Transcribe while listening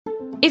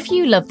If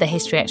you love the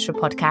History Extra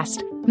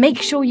podcast,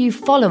 make sure you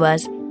follow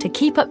us to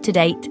keep up to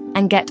date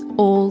and get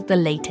all the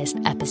latest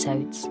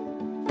episodes.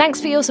 Thanks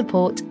for your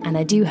support, and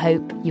I do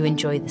hope you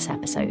enjoy this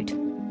episode.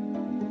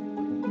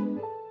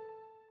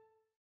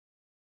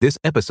 This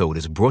episode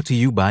is brought to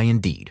you by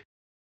Indeed.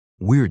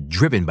 We're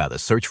driven by the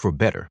search for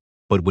better,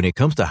 but when it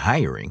comes to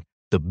hiring,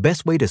 the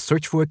best way to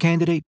search for a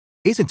candidate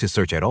isn't to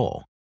search at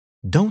all.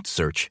 Don't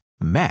search,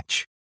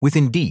 match with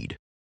Indeed.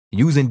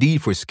 Use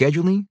Indeed for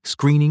scheduling,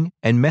 screening,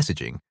 and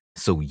messaging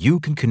so you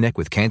can connect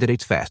with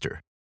candidates faster.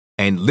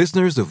 And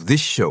listeners of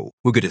this show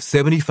will get a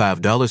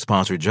 $75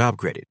 sponsored job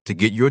credit to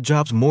get your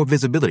jobs more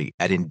visibility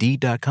at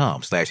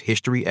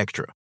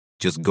Indeed.com/HistoryExtra.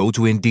 Just go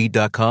to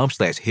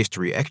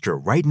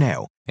Indeed.com/HistoryExtra right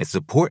now and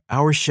support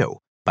our show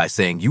by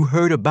saying you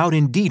heard about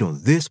Indeed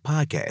on this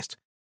podcast.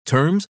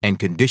 Terms and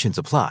conditions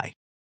apply.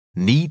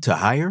 Need to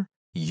hire?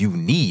 You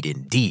need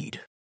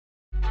Indeed.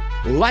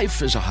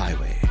 Life is a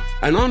highway,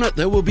 and on it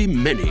there will be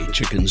many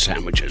chicken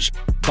sandwiches.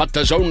 But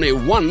there's only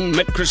one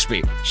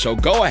McCrispy. So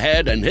go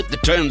ahead and hit the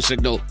turn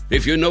signal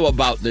if you know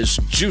about this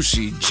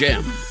juicy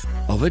gem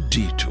of a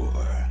detour.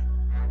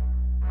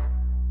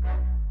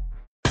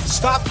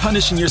 Stop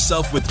punishing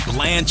yourself with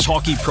bland,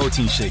 chalky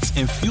protein shakes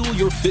and fuel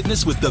your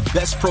fitness with the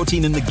best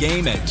protein in the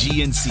game at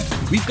GNC.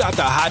 We've got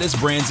the hottest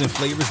brands and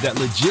flavors that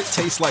legit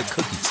taste like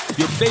cookies,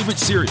 your favorite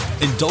cereal,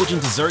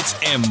 indulgent desserts,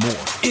 and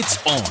more. It's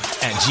on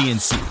at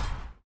GNC.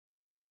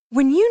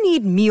 When you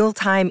need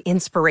mealtime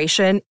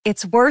inspiration,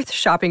 it's worth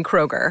shopping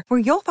Kroger, where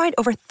you'll find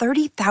over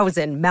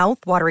 30,000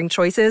 mouth-watering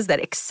choices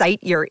that excite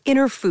your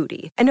inner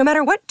foodie. And no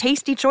matter what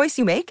tasty choice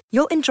you make,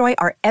 you'll enjoy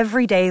our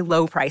everyday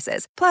low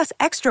prices, plus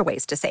extra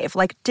ways to save,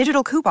 like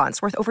digital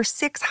coupons worth over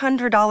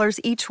 $600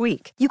 each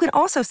week. You can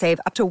also save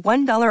up to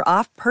 $1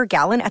 off per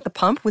gallon at the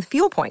pump with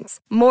fuel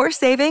points. More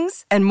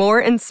savings and more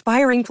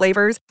inspiring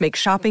flavors make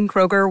shopping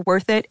Kroger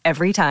worth it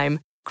every time.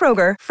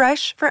 Kroger,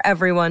 fresh for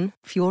everyone.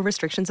 Fuel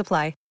restrictions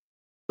apply.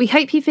 We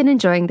hope you've been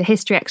enjoying the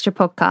History Extra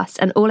podcast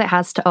and all it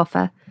has to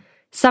offer.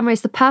 Summer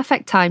is the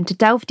perfect time to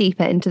delve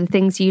deeper into the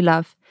things you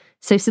love,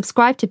 so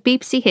subscribe to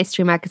BBC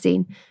History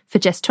Magazine for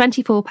just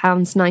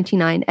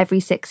 £24.99 every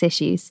 6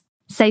 issues,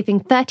 saving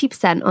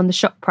 30% on the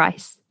shop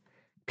price.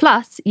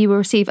 Plus, you will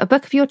receive a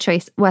book of your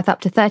choice worth up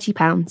to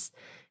 £30.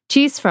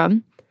 Choose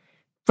from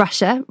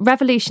Russia,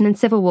 Revolution and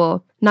Civil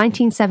War,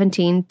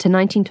 1917 to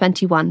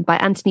 1921 by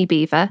Anthony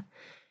Beevor,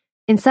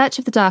 In Search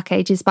of the Dark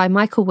Ages by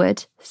Michael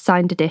Wood,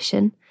 signed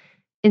edition,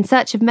 In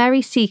Search of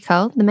Mary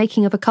Seacole, The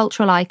Making of a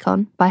Cultural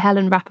Icon by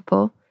Helen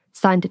Rappaport,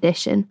 signed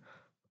edition,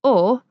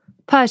 or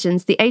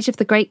Persians, The Age of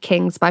the Great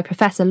Kings by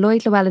Professor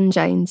Lloyd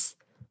Llewellyn-Jones.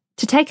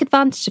 To take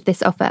advantage of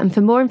this offer and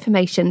for more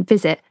information,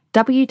 visit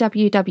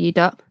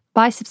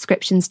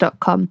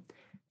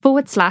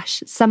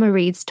www.buysubscriptions.com/Summer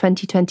Reads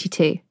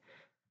 2022.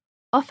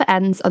 Offer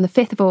ends on the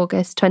 5th of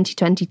August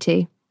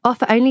 2022.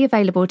 Offer only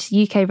available to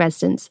UK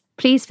residents.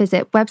 Please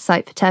visit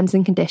website for terms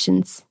and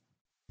conditions.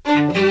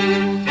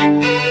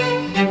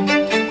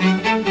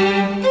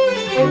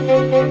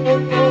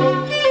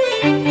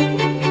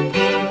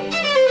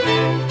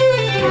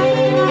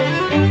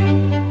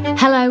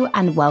 Hello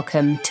and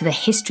welcome to the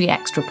History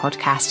Extra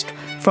podcast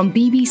from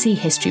BBC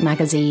History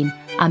Magazine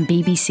and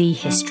BBC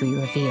History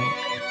Revealed.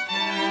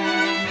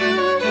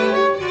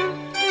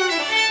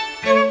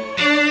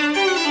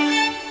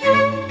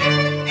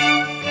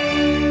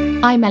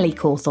 I'm Ellie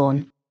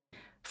Cawthorne.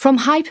 From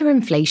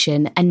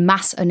hyperinflation and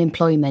mass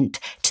unemployment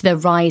to the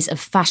rise of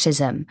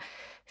fascism,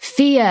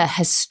 fear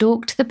has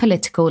stalked the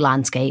political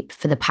landscape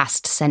for the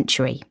past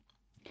century.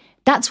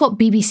 That's what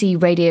BBC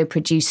radio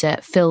producer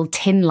Phil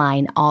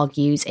Tinline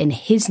argues in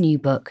his new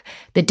book,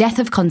 The Death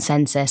of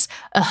Consensus,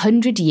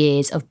 100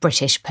 Years of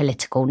British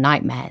Political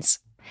Nightmares.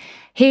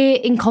 Here,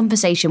 in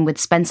conversation with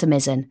Spencer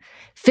Mizzen,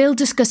 Phil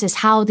discusses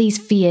how these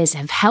fears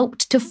have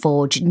helped to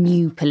forge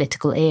new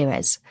political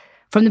eras,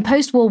 from the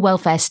post-war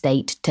welfare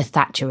state to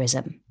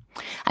Thatcherism,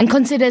 and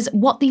considers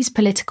what these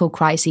political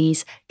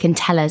crises can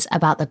tell us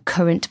about the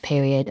current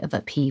period of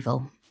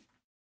upheaval.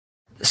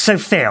 So,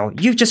 Phil,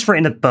 you've just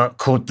written a book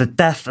called The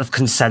Death of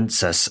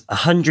Consensus,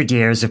 100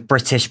 Years of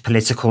British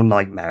Political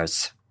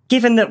Nightmares.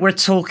 Given that we're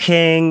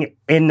talking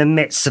in the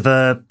midst of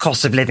a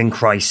cost of living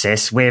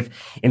crisis with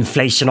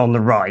inflation on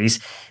the rise,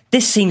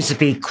 this seems to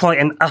be quite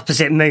an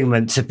opposite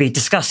moment to be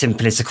discussing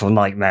political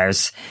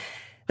nightmares.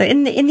 Now,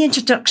 in the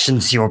introduction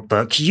to your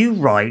book, you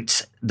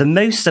write, the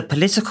most a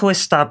political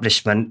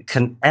establishment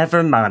can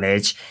ever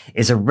manage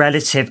is a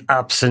relative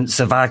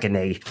absence of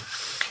agony.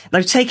 Now,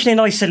 taken in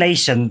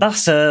isolation,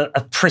 that's a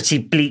pretty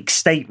bleak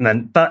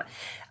statement, but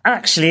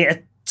actually at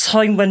a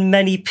time when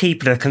many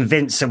people are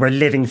convinced that we're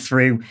living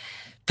through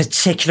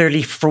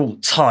particularly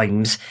fraught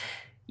times,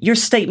 your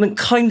statement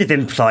kind of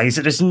implies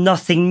that there's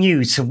nothing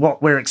new to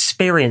what we're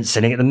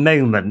experiencing at the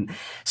moment.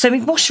 So, I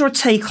mean, what's your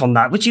take on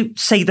that? Would you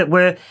say that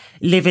we're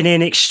living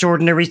in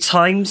extraordinary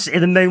times at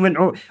the moment,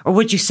 or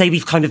would you say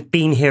we've kind of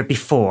been here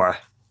before?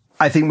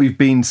 I think we've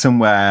been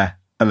somewhere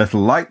a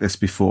little like this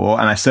before,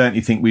 and I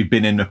certainly think we've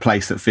been in a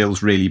place that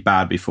feels really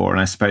bad before.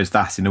 And I suppose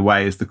that, in a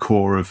way, is the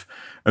core of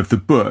the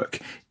book,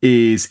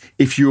 is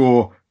if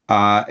you're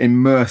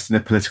immersed in a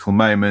political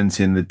moment,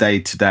 in the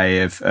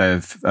day-to-day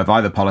of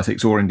either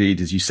politics or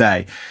indeed, as you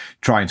say,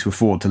 trying to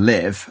afford to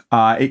live,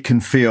 it can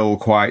feel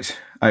quite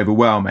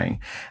overwhelming.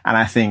 And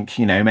I think,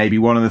 maybe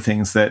one of the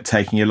things that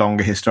taking a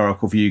longer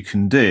historical view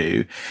can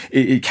do,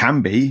 it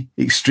can be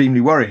extremely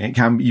worrying.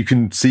 You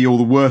can see all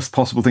the worst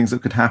possible things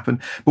that could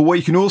happen. But what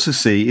you can also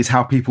see is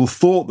how people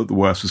thought that the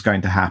worst was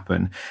going to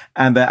happen.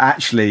 And that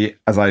actually,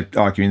 as I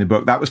argue in the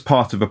book, that was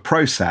part of a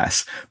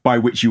process by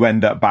which you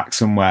end up back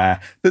somewhere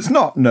that's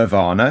not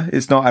nirvana.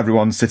 It's not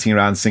everyone sitting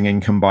around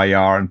singing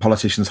Kumbaya and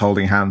politicians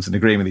holding hands and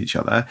agreeing with each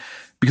other.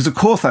 Because of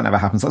course that never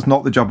happens. That's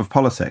not the job of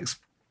politics.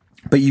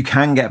 But you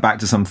can get back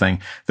to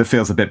something that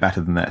feels a bit better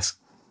than this.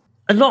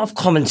 A lot of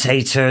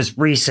commentators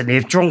recently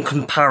have drawn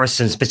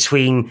comparisons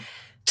between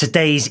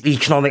today's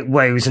economic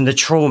woes and the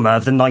trauma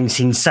of the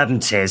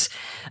 1970s,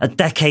 a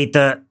decade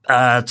that,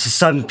 to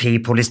some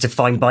people, is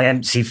defined by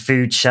empty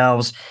food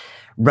shelves,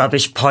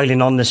 rubbish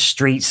piling on the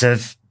streets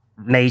of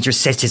major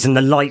cities and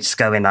the lights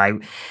going out.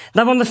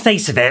 Now, on the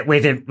face of it,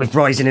 with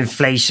rising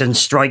inflation,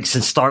 strikes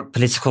and stark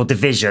political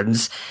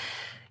divisions,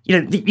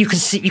 you can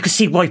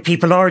see why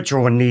people are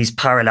drawing these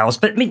parallels.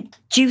 But I mean,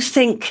 do you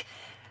think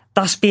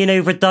that's being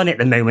overdone at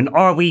the moment?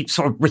 Are we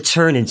sort of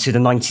returning to the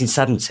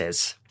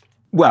 1970s?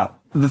 Well,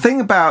 the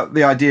thing about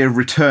the idea of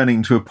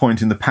returning to a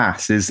point in the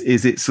past is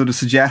it sort of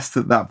suggests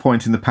that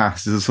point in the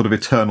past is a sort of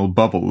eternal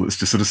bubble that's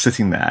just sort of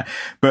sitting there.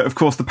 But of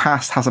course, the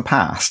past has a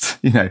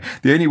past. The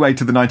only way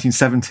to the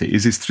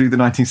 1970s is through the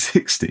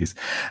 1960s.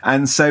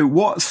 And so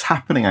what's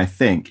happening, I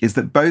think, is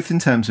that both in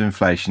terms of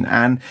inflation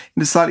and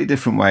in a slightly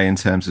different way in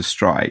terms of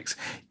strikes,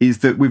 is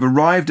that we've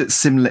arrived at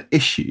similar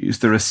issues.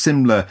 There are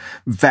similar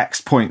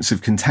vexed points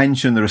of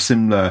contention. There are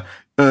similar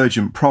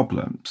urgent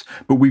problems,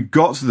 but we've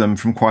got to them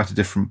from quite a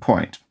different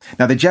point.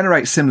 Now, they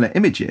generate similar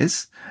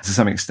images to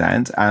some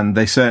extent, and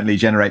they certainly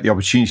generate the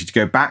opportunity to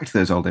go back to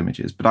those old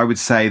images. But I would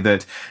say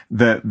that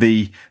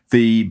the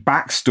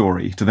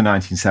backstory to the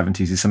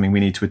 1970s is something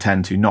we need to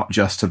attend to, not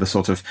just to the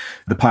sort of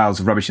the piles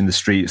of rubbish in the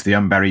streets, the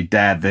unburied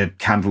dead, the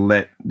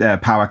candlelit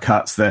power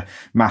cuts, the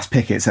mass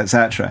pickets,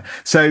 etc.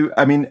 So,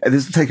 I mean,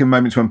 this will take a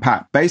moment to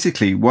unpack.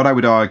 Basically, what I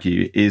would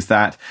argue is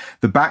that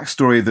the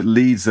backstory that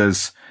leads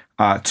us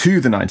to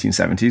the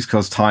 1970s,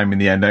 because time in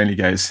the end only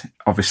goes,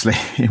 obviously,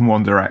 in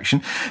one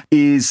direction,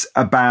 is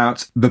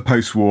about the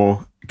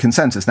post-war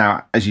consensus.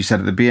 Now, as you said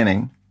at the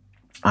beginning,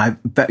 I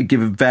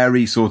give a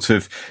very sort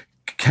of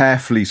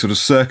carefully sort of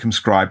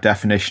circumscribed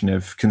definition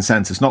of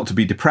consensus, not to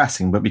be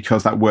depressing, but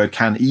because that word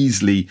can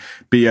easily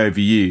be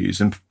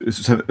overused. And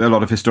so a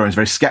lot of historians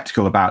are very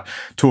skeptical about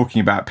talking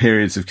about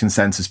periods of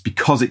consensus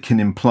because it can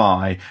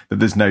imply that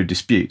there's no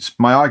disputes.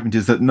 My argument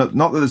is that not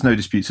that there's no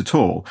disputes at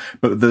all,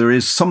 but there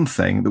is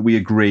something that we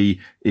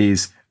agree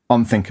is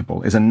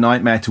unthinkable, is a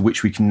nightmare to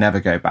which we can never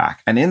go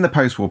back. And in the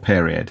post-war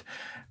period,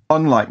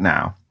 unlike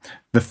now,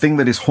 the thing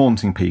that is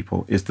haunting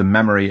people is the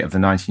memory of the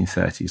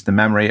 1930s, the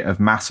memory of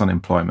mass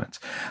unemployment.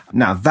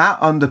 Now,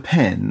 that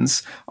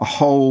underpins a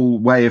whole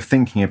way of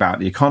thinking about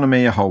the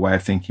economy, a whole way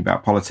of thinking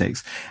about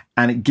politics,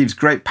 and it gives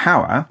great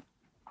power.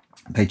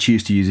 They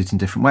choose to use it in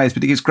different ways,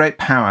 but it gives great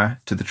power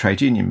to the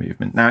trade union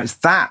movement. Now, it's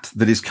that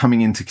is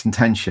coming into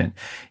contention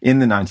in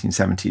the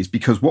 1970s,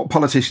 because what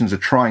politicians are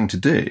trying to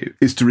do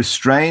is to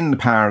restrain the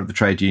power of the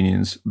trade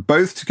unions,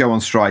 both to go on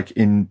strike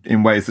in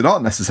ways that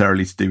aren't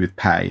necessarily to do with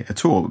pay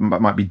at all. It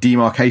might be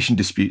demarcation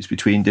disputes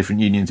between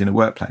different unions in a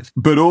workplace,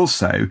 but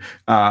also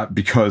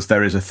because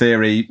there is a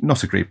theory,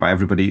 not agreed by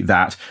everybody,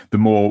 that the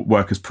more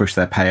workers push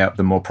their pay up,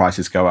 the more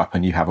prices go up,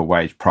 and you have a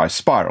wage price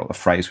spiral, a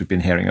phrase we've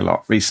been hearing a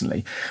lot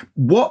recently.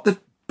 What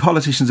the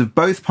politicians of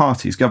both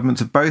parties, governments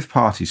of both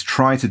parties,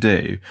 try to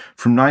do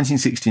from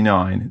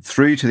 1969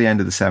 through to the end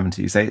of the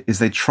 70s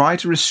they try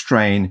to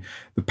restrain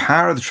the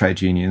power of the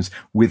trade unions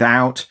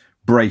without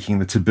breaking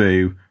the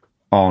taboo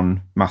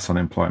on mass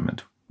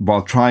unemployment,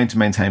 while trying to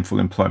maintain full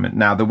employment.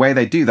 Now, the way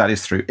they do that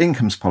is through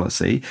incomes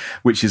policy,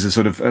 which is a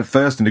sort of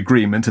first an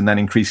agreement and then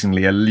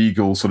increasingly a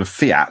legal sort of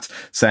fiat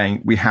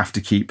saying we have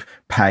to keep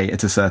pay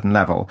at a certain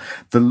level.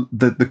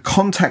 The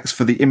context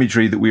for the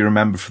imagery that we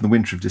remember from the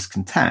Winter of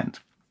Discontent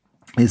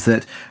is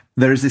that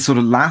there is this sort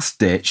of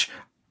last-ditch,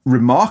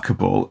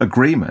 remarkable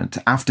agreement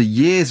after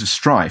years of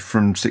strife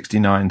from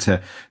 69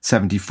 to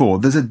 74.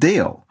 There's a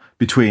deal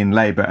between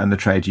Labour and the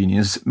trade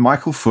unions.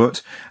 Michael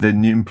Foot, the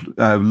new,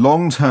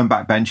 long-term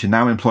backbencher,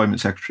 now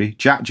employment secretary,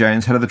 Jack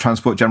Jones, head of the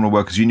Transport General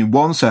Workers Union,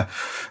 once a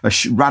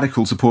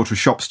radical supporter of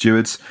shop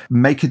stewards,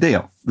 make a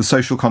deal, the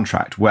social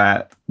contract,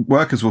 where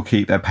workers will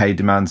keep their pay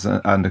demands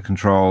under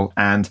control,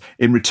 and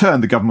in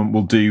return, the government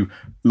will do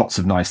lots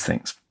of nice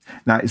things.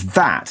 Now, it's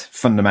that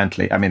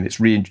fundamentally, I mean, it's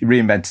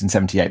reinvented in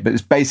 78, but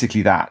it's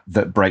basically that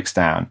breaks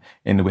down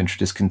in the Winter of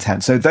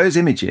Discontent. So those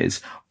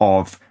images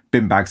of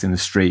bin bags in the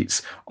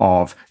streets,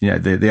 of,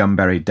 the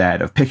unburied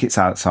dead, of pickets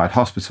outside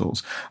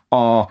hospitals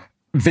are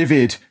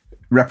vivid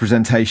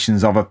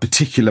representations of a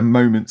particular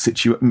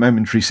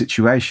momentary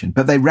situation,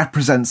 but they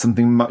represent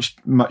something much,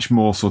 much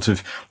more sort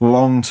of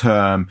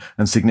long-term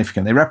and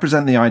significant. They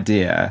represent the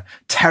idea,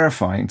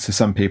 terrifying to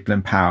some people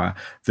in power,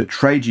 that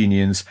trade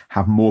unions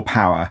have more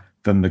power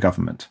than the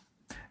government.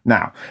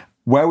 Now,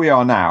 where we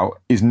are now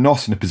is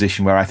not in a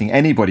position where I think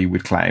anybody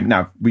would claim.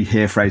 Now, we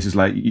hear phrases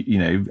like,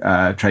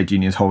 trade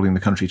unions holding the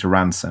country to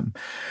ransom,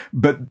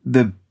 but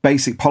the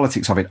basic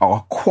politics of it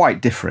are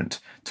quite different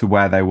to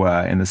where they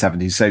were in the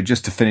 70s. So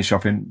just to finish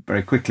off in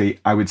very quickly,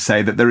 I would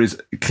say that there is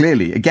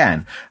clearly,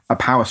 again, a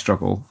power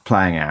struggle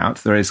playing out.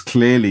 There is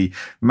clearly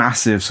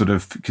massive sort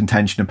of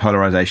contention and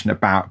polarization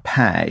about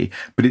pay,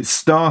 but it's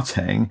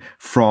starting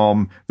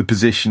from the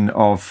position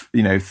of,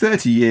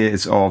 30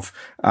 years of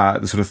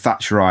the sort of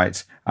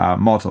Thatcherite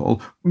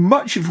model,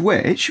 much of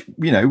which,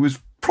 was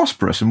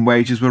prosperous and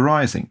wages were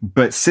rising.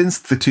 But since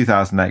the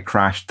 2008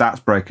 crash, that's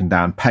broken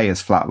down, pay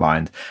has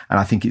flatlined. And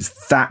I think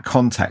it's that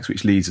context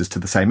which leads us to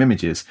the same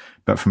images,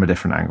 but from a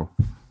different angle.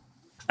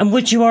 And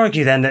would you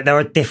argue then that there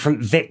are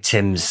different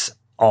victims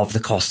of the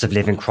cost of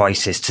living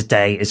crisis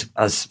today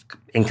as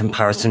in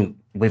comparison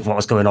with what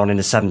was going on in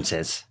the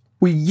 70s?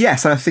 Well,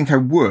 yes, I think I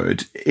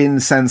would, in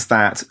the sense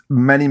that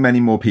many,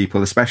 many more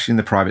people, especially in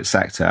the private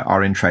sector,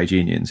 are in trade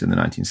unions in the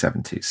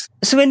 1970s.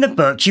 So in the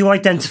book, you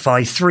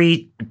identify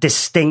 3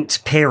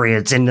 distinct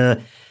periods in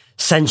the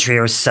century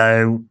or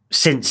so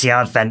since the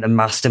advent of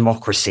mass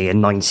democracy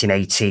in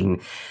 1918.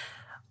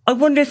 I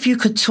wonder if you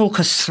could talk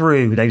us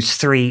through those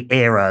 3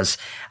 eras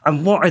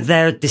and what are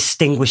their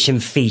distinguishing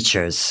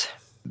features?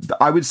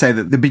 I would say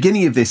that the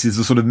beginning of this is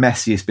the sort of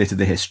messiest bit of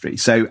the history.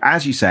 So,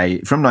 as you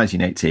say, from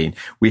 1918,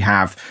 we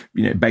have,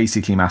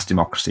 basically mass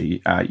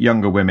democracy.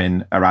 Younger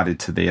women are added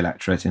to the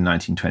electorate in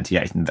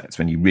 1928, and that's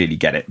when you really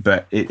get it.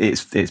 But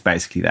it's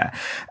basically there.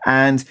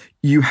 And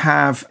you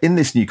have, in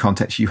this new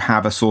context, you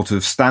have a sort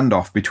of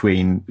standoff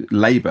between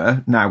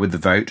Labour, now with the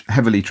vote,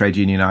 heavily trade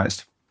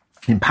unionised,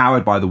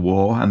 empowered by the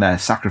war and their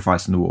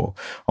sacrifice in the war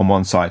on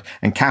one side,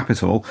 and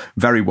Capital,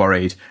 very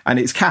worried, and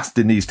it's cast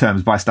in these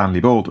terms by Stanley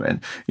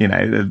Baldwin,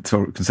 the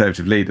sort of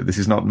conservative leader. This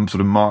is not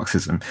sort of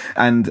Marxism.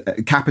 And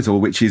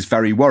Capital, which is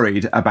very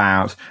worried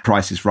about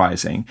prices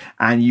rising.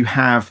 And you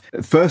have,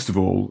 first of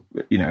all,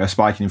 a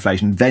spike in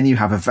inflation. Then you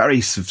have a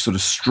very sort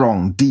of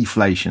strong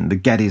deflation. The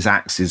Geddes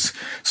axis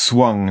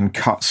swung and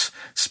cuts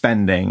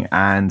spending,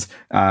 and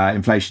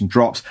inflation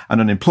drops, and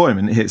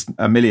unemployment hits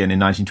 1 million in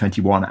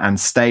 1921 and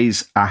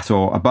stays at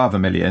or above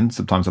 1 million,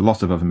 sometimes a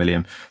lot above 1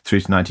 million, through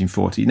to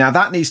 1940. Now,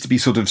 that needs to be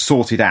sort of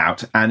sorted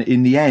out. And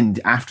in the end,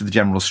 after the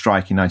general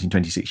strike in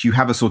 1926, you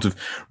have a sort of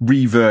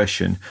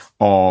reversion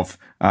of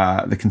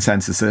the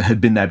consensus that had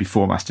been there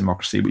before mass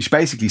democracy, which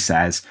basically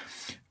says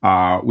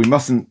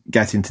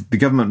the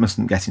government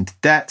mustn't get into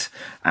debt.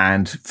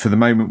 And for the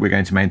moment, we're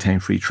going to maintain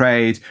free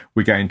trade.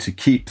 We're going to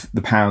keep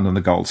the pound on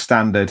the gold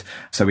standard.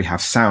 So we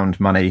have sound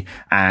money,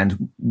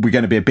 and we're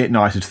going to be a bit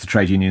nicer to the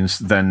trade unions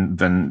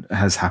than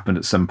has happened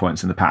at some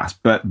points in the past.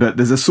 But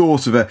there's a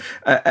sort of a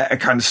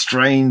kind of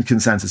strained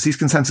consensus. These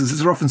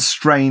consensuses are often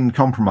strained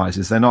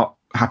compromises. They're not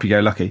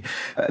happy-go-lucky.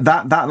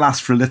 That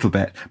lasts for a little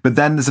bit, but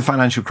then there's a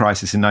financial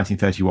crisis in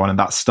 1931, and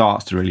that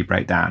starts to really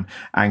break down.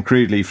 And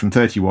crudely, from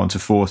 31 to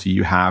 40,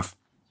 you have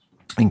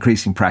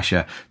increasing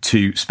pressure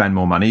to spend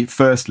more money,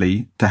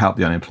 firstly to help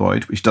the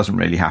unemployed, which doesn't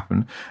really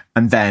happen,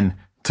 and then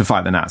to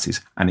fight the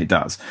Nazis, and it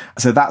does.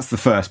 So that's the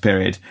first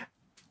period.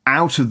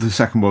 Out of the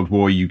Second World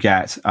War, you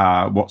get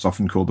what's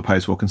often called the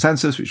post-war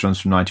consensus, which runs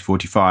from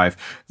 1945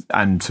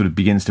 and sort of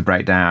begins to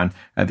break down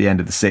at the end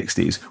of the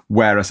 60s,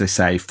 where, as I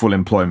say, full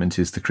employment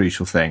is the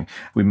crucial thing.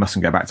 We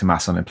mustn't go back to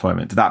mass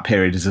unemployment. That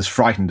period is as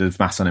frightened of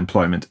mass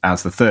unemployment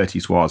as the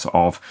 30s was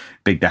of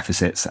big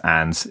deficits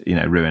and,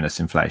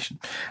 ruinous inflation.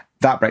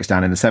 That breaks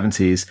down in the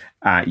 70s.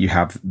 You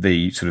have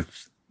the sort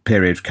of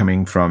period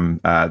coming from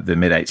the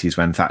mid-80s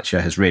when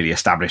Thatcher has really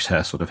established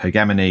her sort of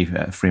hegemony,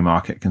 free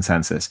market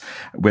consensus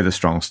with a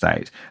strong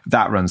state.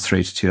 That runs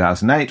through to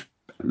 2008.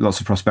 Lots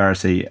of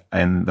prosperity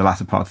in the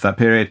latter part of that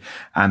period.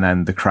 And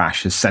then the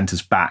crash has sent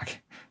us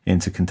back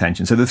into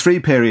contention. So the three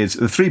periods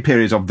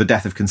of the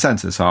death of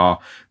consensus are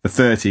the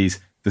 30s,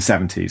 the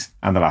 70s,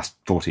 and the last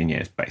 14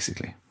 years,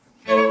 basically.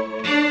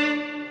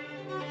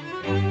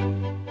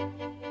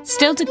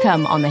 Still to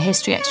come on the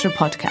History Extra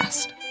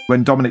podcast.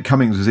 When Dominic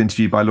Cummings was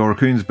interviewed by Laura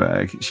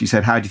Kuenssberg, she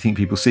said, "How do you think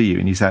people see you?"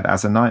 And he said,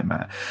 "As a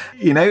nightmare."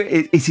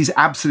 It is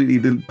absolutely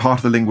the part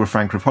of the lingua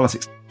franca of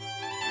politics.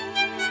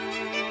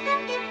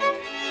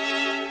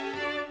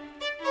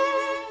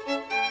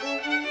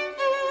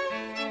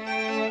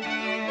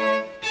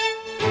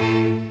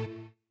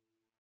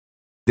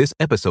 This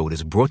episode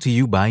is brought to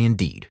you by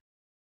Indeed.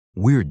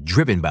 We're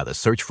driven by the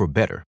search for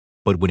better,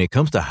 but when it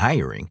comes to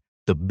hiring,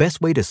 the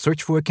best way to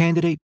search for a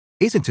candidate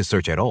isn't to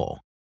search at all.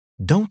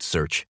 Don't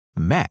search.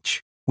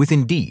 Match with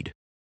Indeed.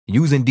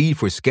 Use Indeed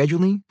for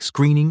scheduling,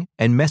 screening,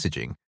 and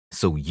messaging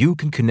so you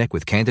can connect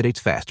with candidates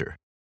faster.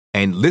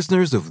 And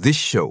listeners of this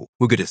show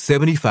will get a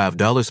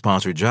 $75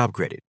 sponsored job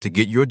credit to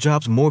get your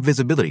jobs more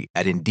visibility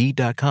at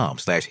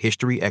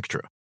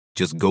Indeed.com/HistoryExtra.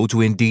 Just go to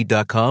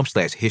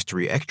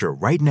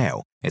Indeed.com/HistoryExtra right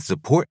now and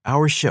support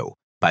our show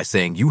by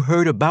saying you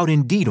heard about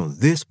Indeed on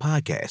this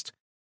podcast.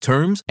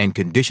 Terms and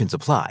conditions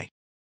apply.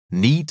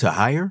 Need to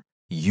hire?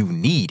 You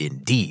need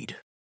Indeed.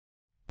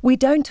 We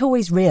don't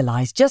always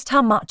realise just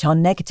how much our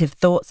negative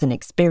thoughts and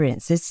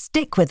experiences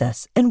stick with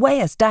us and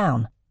weigh us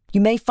down. you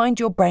may find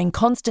your brain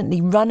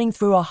constantly running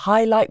through a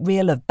highlight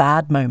reel of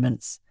bad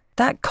moments.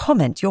 That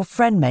comment your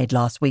friend made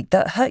last week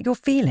that hurt your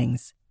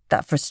feelings.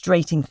 That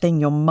frustrating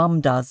thing your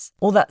mum does.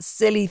 Or that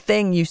silly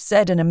thing you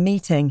said in a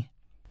meeting.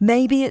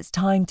 Maybe it's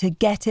time to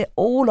get it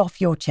all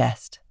off your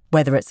chest.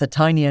 Whether it's a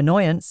tiny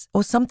annoyance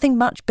or something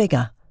much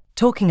bigger.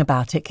 Talking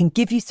about it can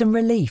give you some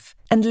relief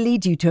and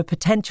lead you to a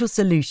potential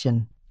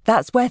solution.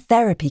 That's where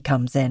therapy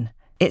comes in.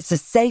 It's a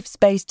safe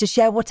space to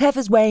share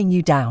whatever's weighing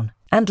you down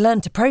and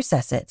learn to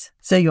process it,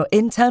 so your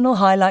internal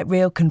highlight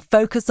reel can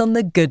focus on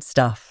the good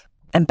stuff.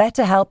 And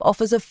BetterHelp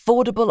offers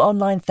affordable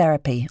online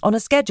therapy on a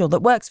schedule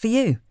that works for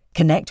you.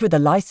 Connect with a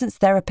licensed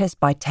therapist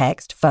by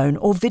text, phone,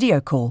 or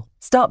video call.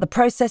 Start the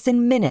process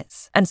in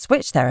minutes and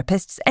switch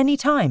therapists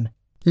anytime.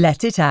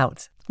 Let it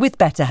out with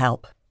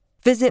BetterHelp.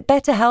 Visit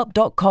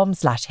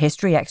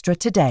betterhelp.com/historyextra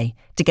today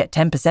to get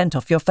 10%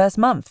 off your first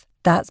month.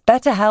 That's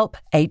BetterHelp,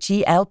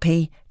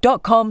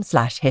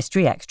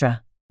 HELP.com/historyextra.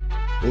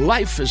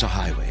 Life is a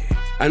highway,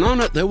 and on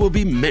it there will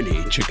be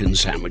many chicken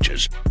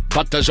sandwiches.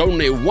 But there's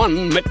only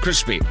one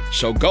McCrispy.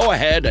 So go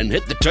ahead and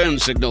hit the turn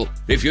signal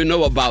if you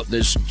know about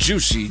this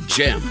juicy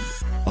gem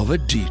of a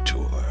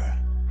detour.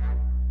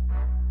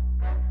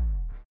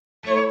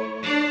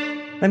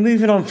 And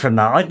moving on from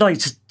that, I'd like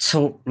to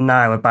talk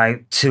now about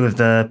two of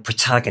the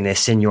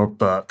protagonists in your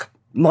book,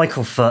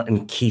 Michael Foot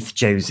and Keith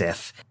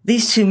Joseph.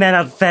 These two men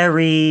had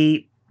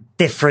very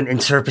different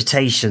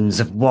interpretations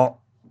of what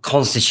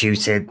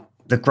constituted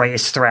the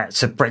greatest threat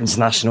to Britain's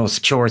national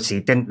security,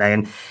 didn't they?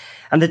 And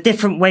the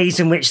different ways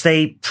in which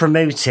they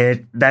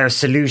promoted their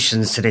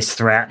solutions to this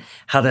threat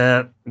had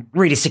a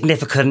really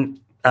significant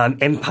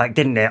impact,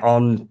 didn't it,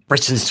 on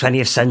Britain's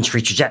 20th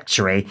century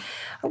trajectory.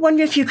 I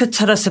wonder if you could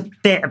tell us a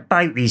bit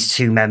about these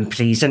two men,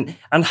 please, and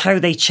how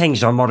they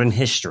changed our modern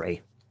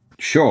history.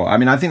 Sure. I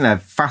mean, I think they're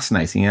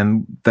fascinating,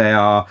 and they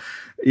are,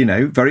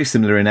 very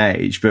similar in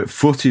age, but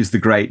Foot is the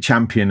great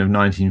champion of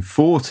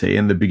 1940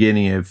 and the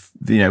beginning of,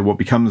 what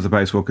becomes the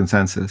post-war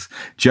consensus.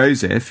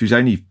 Joseph, who's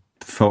only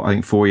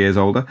 4 years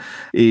older,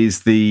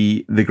 is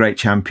the great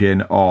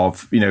champion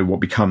of, what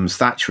becomes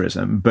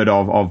Thatcherism, but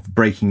of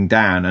breaking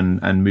down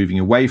and moving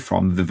away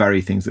from the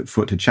very things that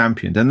Foot had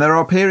championed. And there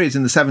are periods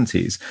in the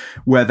 70s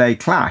where they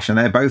clash, and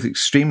they're both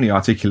extremely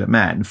articulate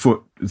men.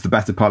 Foot is the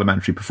better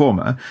parliamentary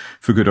performer,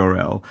 for good or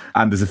ill.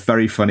 And there's a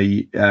very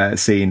funny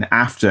scene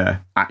after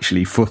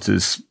actually Foot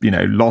has,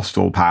 lost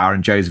all power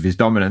and Joseph is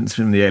dominant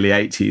from the early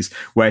 80s,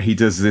 where he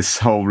does this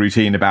whole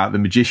routine about the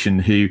magician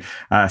who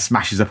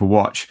smashes up a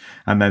watch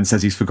and then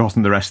says he's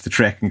forgotten the rest of the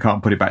trick and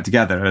can't put it back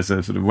together, as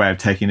a sort of way of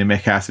taking a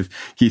mick out of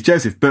Keith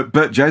Joseph.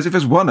 But Joseph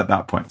has won at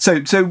that point.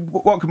 So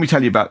what can we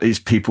tell you about these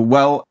people?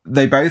 Well,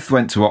 they both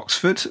went to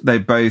Oxford. They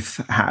both,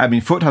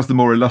 Foot has the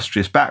more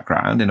illustrious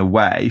background in a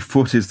way.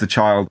 Foot is the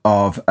child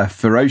of a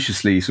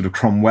ferociously sort of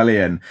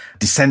Cromwellian,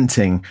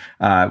 dissenting,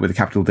 with a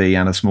capital D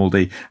and a small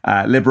d,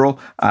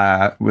 liberal,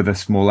 with a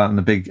small L and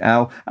a big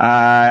L,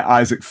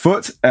 Isaac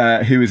Foot,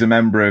 who is a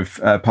member of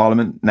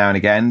Parliament now and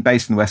again,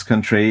 based in the West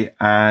Country,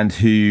 and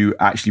who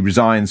actually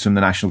resigns from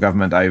the national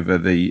government over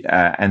the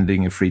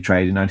ending of free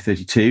trade in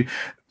 1932.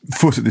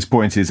 Foot at this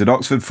point is at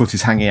Oxford. Foot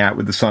is hanging out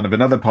with the son of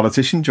another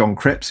politician, John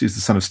Cripps, who's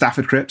the son of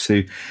Stafford Cripps,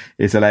 who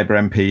is a Labour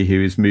MP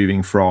who is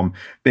moving from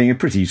being a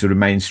pretty sort of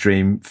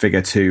mainstream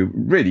figure to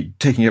really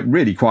taking up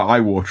really quite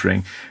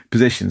eye-watering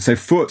positions. So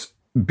Foot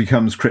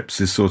becomes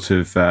Cripps's sort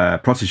of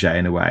protege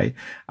in a way,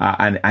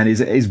 and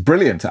is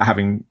brilliant at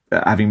having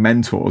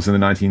mentors in the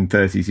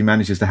 1930s. He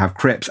manages to have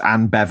Cripps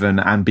and Bevan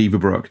and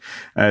Beaverbrook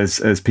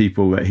as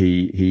people that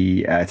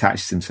he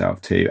attaches himself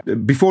to.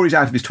 Before he's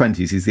out of his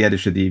 20s, he's the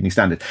editor of the Evening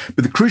Standard.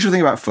 But the crucial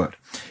thing about Foot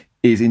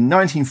is in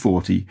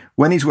 1940,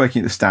 when he's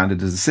working at the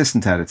Standard as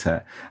assistant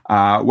editor,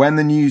 when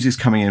the news is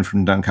coming in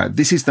from Dunkirk,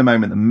 this is the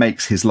moment that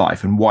makes his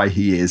life and why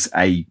he is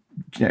a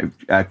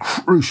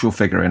crucial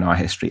figure in our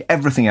history.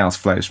 Everything else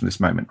flows from this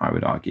moment, I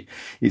would argue.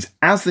 It's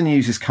as the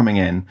news is coming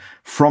in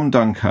from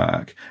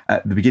Dunkirk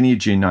at the beginning of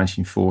June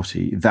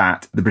 1940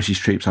 that the British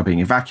troops are being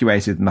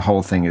evacuated and the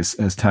whole thing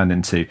has turned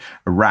into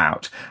a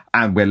rout.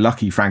 And we're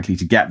lucky, frankly,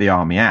 to get the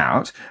army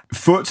out.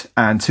 Foot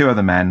and two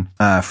other men,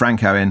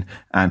 Frank Owen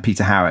and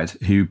Peter Howard,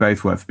 who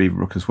both work for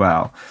Beaverbrook as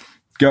well,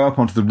 go up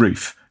onto the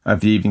roof of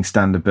the Evening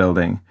Standard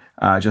building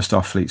just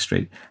off Fleet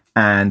Street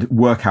and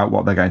work out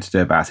what they're going to do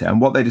about it. And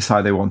what they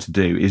decide they want to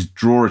do is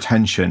draw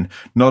attention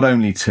not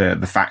only to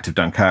the fact of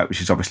Dunkirk, which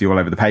is obviously all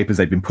over the papers,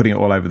 they've been putting it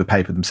all over the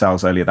paper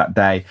themselves earlier that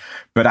day,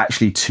 but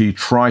actually to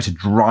try to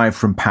drive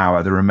from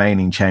power the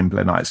remaining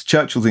Chamberlainites.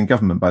 Churchill's in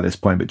government by this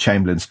point, but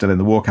Chamberlain's still in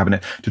the War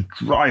Cabinet, to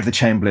drive the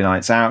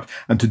Chamberlainites out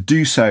and to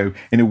do so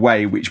in a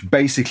way which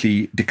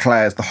basically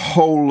declares the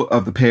whole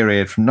of the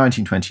period from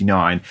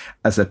 1929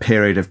 as a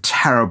period of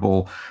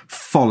terrible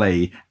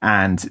folly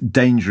and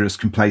dangerous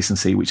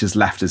complacency, which has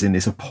left us in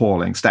this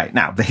appalling state.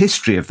 Now, the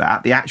history of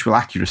that, the actual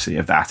accuracy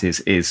of that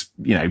is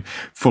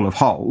full of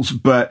holes,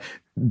 but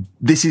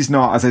this is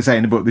not, as I say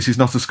in the book, this is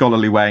not a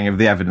scholarly weighing of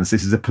the evidence.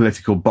 This is a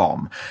political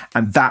bomb.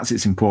 And that's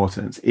its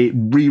importance. It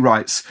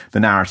rewrites the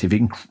narrative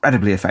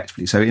incredibly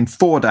effectively. So in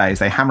 4 days,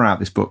 they hammer out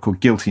this book called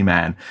Guilty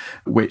Men,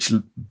 which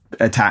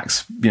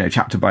attacks,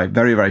 chapter by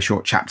very, very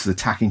short chapters,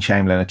 attacking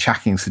Chamberlain,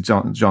 attacking Sir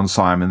John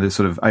Simon, the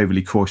sort of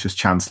overly cautious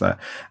chancellor,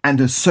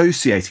 and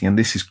associating, and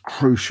this is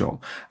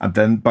crucial, and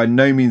then by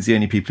no means the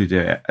only people who do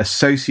it,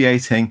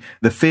 associating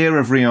the fear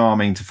of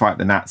rearming to fight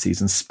the Nazis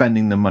and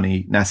spending the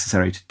money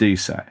necessary to do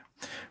so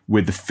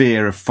with the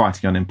fear of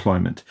fighting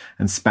unemployment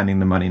and spending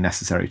the money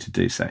necessary to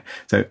do so.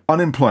 So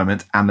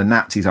unemployment and the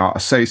Nazis are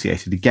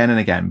associated again and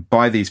again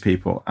by these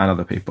people and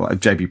other people.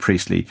 J.B.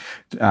 Priestley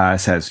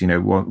says,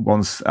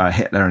 once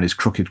Hitler and his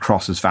crooked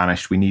cross has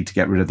vanished, we need to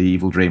get rid of the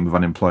evil dream of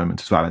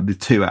unemployment as well. And the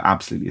two are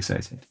absolutely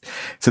associated.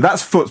 So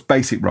that's Foot's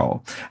basic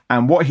role.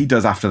 And what he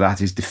does after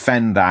that is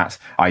defend that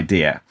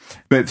idea.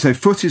 But so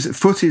Foot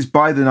is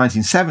by the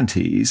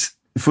 1970s,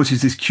 Foot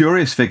is this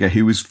curious figure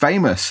who was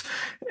famous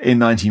in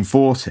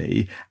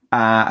 1940,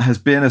 has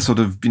been a sort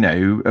of,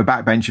 a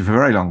backbencher for a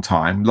very long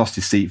time, lost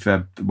his seat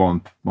for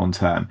one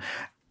term,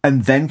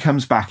 and then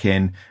comes back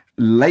in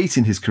late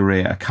in his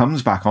career,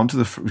 comes onto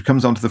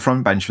the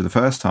front bench for the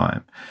first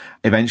time,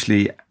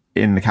 eventually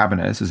in the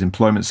cabinet as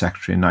employment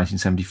secretary in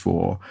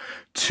 1974,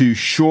 to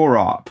shore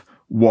up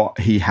what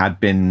he had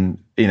been,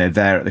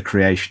 there at the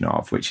creation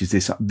of, which is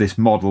this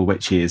model,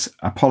 which is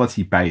a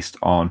polity based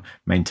on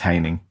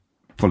maintaining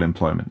full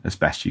employment as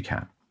best you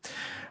can.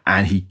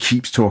 And he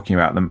keeps talking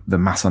about the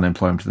mass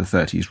unemployment of the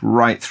 30s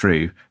right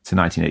through to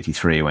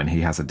 1983 when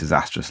he has a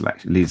disastrous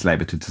election, leads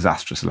Labour to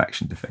disastrous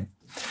election defeat.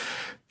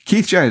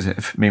 Keith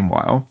Joseph,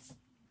 meanwhile,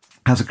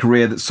 has a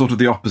career that's sort of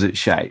the opposite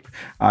shape.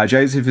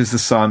 Joseph is the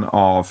son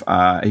of,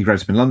 he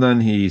grows up in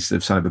London, he's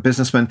the son of a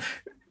businessman.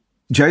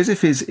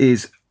 Joseph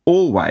is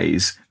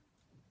always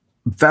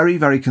very,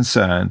 very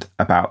concerned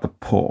about the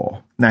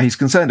poor. Now, he's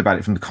concerned about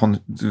it from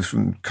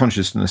the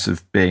consciousness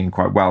of being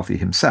quite wealthy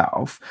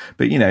himself.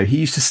 But, he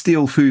used to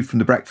steal food from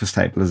the breakfast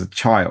table as a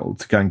child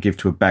to go and give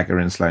to a beggar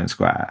in Sloane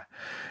Square.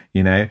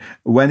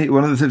 One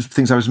of the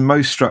things I was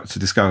most struck to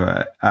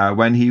discover,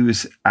 when he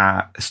was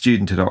a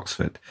student at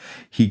Oxford,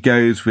 he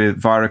goes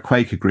via a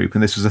Quaker group,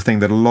 and this was a thing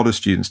that a lot of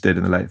students did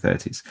in the late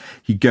 30s.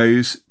 He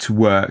goes to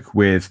work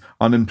with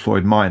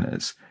unemployed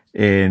miners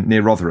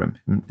near Rotherham,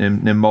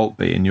 near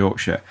Maltby in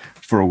Yorkshire,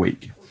 for a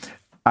week.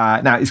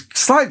 Now, it's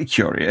slightly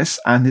curious,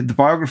 and the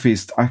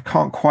biographies, I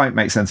can't quite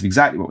make sense of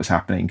exactly what was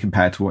happening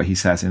compared to what he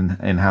says in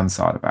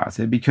Hansard about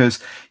it, because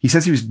he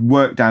says he was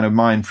worked down a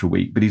mine for a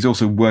week, but he's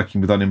also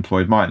working with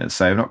unemployed miners,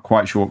 so I'm not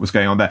quite sure what was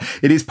going on there.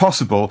 It is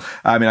possible,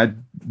 I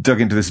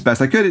dug into this as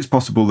best I could, it's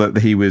possible that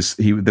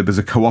there was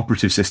a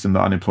cooperative system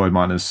that unemployed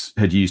miners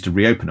had used to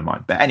reopen a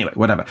mine. But anyway,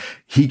 whatever.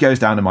 He goes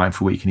down a mine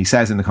for a week, and he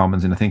says in the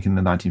Commons, and I think in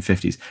the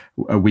 1950s,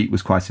 a week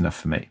was quite enough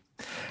for me.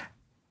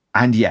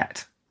 And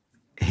yet,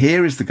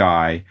 here is the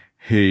guy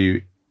who,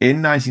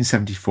 in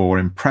 1974,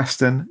 in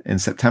Preston, in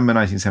September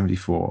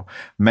 1974,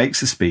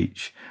 makes a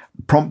speech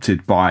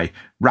prompted by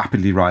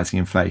rapidly rising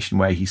inflation,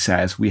 where he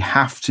says, we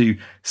have to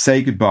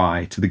say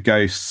goodbye to the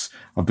ghosts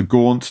of the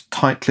gaunt,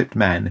 tight-clipped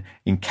men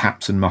in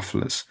caps and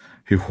mufflers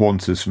who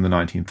haunt us from the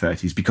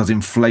 1930s, because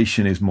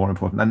inflation is more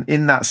important. And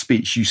in that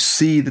speech, you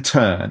see the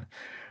turn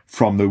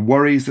from the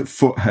worries that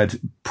Foot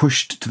had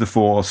pushed to the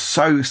fore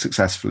so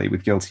successfully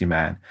with Guilty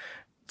Men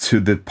to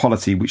the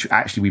polity which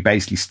actually we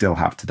basically still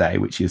have today,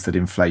 which is that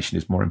inflation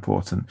is more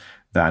important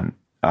than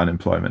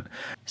unemployment.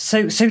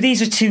 So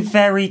these are two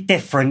very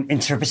different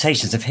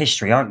interpretations of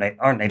history, aren't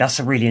they? That's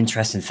a really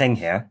interesting thing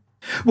here.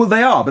 Well,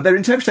 they are, but they're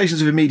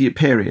interpretations of immediate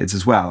periods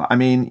as well. I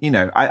mean,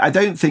 I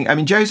don't think,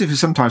 Joseph is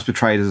sometimes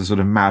portrayed as a sort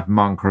of mad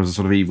monk or as a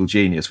sort of evil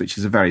genius, which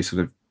is a very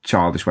sort of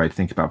childish way to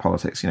think about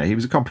politics. He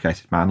was a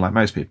complicated man like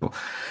most people,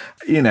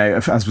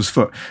 as was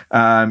Foot.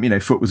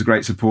 Foot was a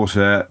great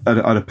supporter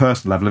at a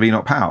personal level of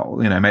Enoch Powell,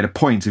 made a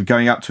point of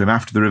going up to him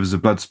after the Rivers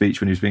of Blood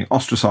speech when he was being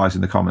ostracised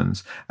in the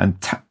Commons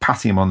and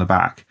patting him on the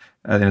back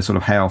in a sort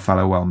of hail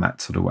fellow well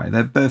met sort of way.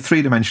 They're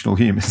three-dimensional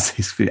humans,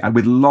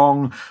 with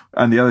long,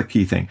 and the other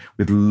key thing,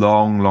 with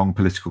long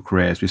political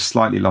careers. We've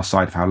slightly lost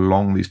sight of how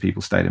long these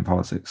people stayed in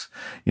politics,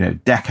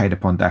 decade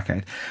upon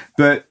decade.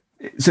 But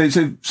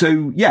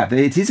So yeah,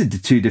 it is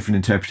two different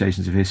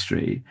interpretations of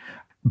history,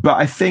 but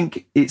I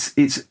think it's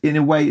in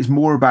a way it's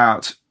more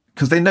about,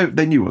 because they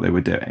knew what they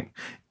were doing.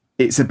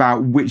 It's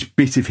about which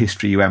bit of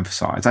history you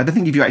emphasise. I don't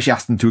think if you actually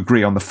asked them to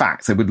agree on the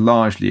facts, they would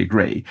largely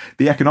agree.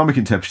 The economic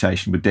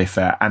interpretation would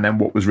differ, and then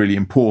what was really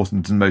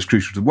important and most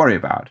crucial to worry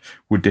about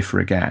would differ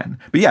again.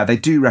 But yeah, they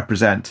do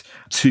represent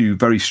two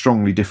very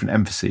strongly different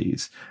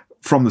emphases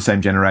from the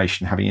same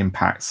generation, having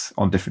impacts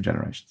on different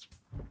generations.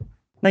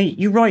 Now,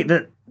 you write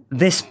that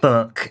this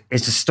book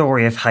is a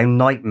story of how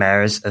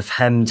nightmares have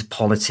hemmed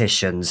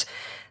politicians.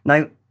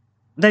 Now,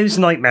 those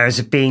nightmares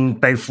have been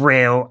both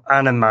real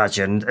and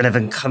imagined and have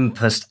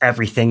encompassed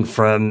everything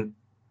from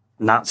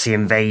Nazi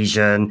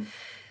invasion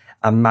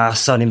and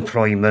mass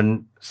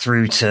unemployment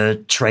through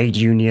to trade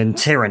union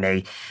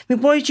tyranny.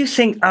 Why do you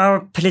think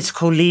our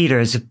political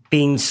leaders have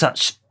been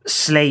such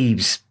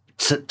slaves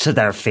to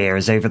their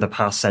fears over the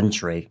past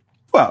century?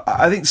 Well,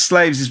 I think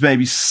slaves is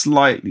maybe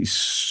slightly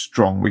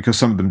strong because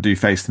some of them do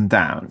face them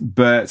down.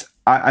 But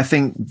I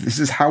think this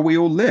is how we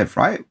all live,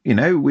 right? You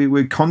know,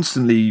 we're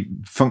constantly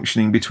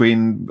functioning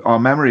between our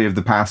memory of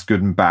the past,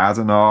 good and bad,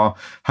 and our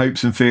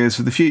hopes and fears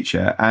for the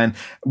future. And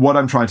what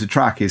I'm trying to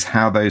track is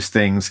how those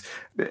things,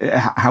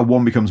 how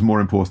one becomes more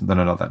important than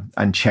another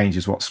and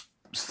changes what's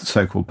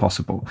so-called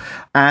possible.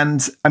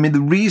 And I mean,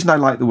 the reason I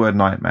like the word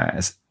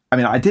nightmares,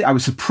 I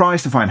was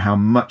surprised to find how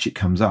much it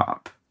comes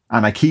up.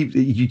 And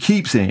you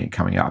keep seeing it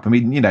coming up. I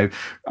mean, you know,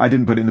 I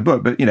didn't put it in the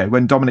book, but, you know,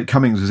 when Dominic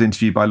Cummings was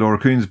interviewed by Laura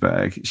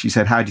Kuenssberg, she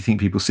said, how do you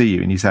think people see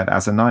you? And he said,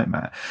 as a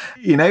nightmare.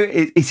 You know,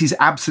 it is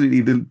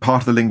absolutely the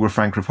part of the lingua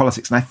franca of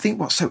politics. And I think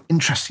what's so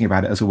interesting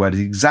about it as a word is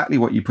exactly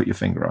what you put your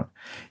finger on,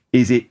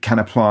 is it can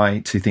apply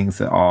to things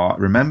that are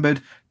remembered,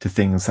 to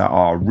things that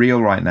are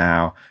real right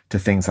now, to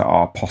things that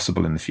are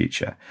possible in the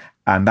future.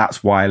 And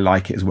that's why I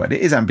like it as a word.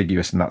 It is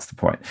ambiguous, and that's the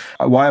point.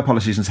 Why are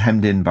politicians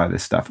hemmed in by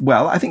this stuff?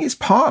 Well, I think it's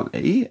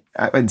partly,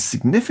 in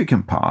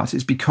significant part,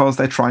 is because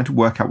they're trying to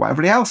work out what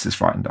everybody else is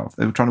frightened of.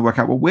 They're trying to work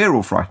out what we're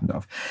all frightened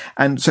of.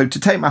 And so to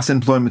take mass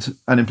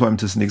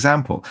unemployment as an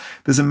example,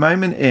 there's a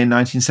moment in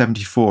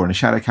 1974 in a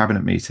shadow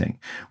cabinet meeting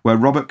where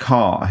Robert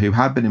Carr, who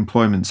had been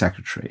employment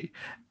secretary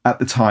at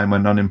the time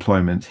when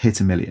unemployment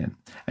hit 1 million,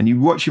 and you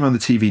watch him on the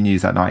TV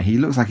news that night, he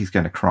looks like he's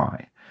going to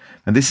cry.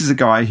 And this is a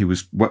guy who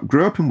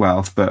grew up in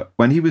wealth, but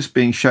when he was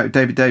being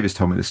David Davis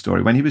told me this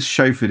story, when he was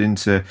chauffeured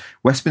into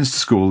Westminster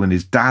School in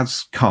his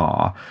dad's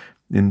car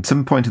in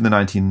some point in the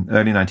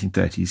early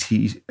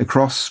 1930s,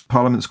 across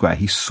Parliament Square,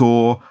 he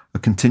saw a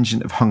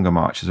contingent of hunger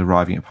marchers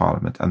arriving at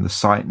Parliament, and the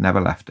sight never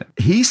left him.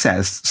 He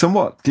says,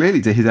 somewhat clearly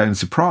to his own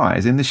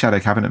surprise, in the shadow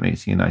cabinet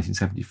meeting in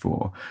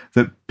 1974,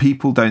 that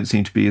people don't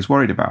seem to be as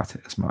worried about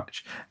it as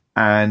much.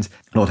 And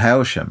Lord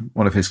Hailsham,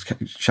 one of his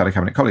shadow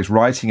cabinet colleagues,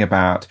 writing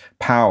about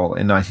Powell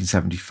in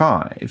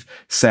 1975,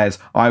 says,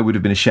 I would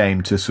have been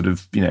ashamed to sort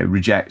of, you know,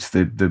 reject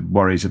the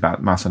worries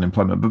about mass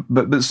unemployment.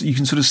 But you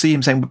can sort of see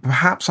him saying, but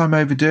perhaps I'm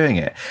overdoing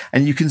it.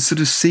 And you can sort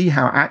of see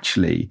how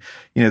actually,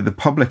 you know, the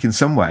public in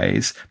some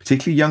ways,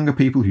 particularly younger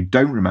people who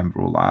don't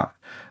remember all that,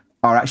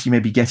 are actually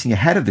maybe getting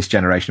ahead of this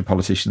generation of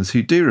politicians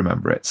who do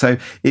remember it. So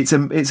it's a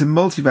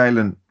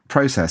multivalent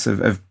process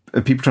of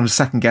people trying to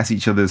second guess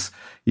each other's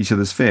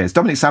fears.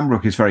 Dominic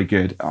Sandbrook is very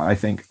good, I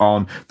think,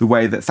 on the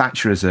way that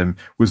Thatcherism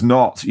was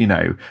not, you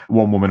know,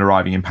 one woman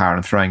arriving in power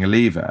and throwing a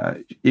lever.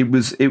 It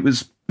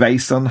was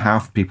based on how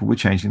people were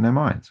changing their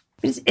minds.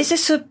 Is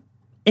this in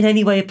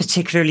any way a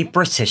particularly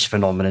British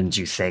phenomenon,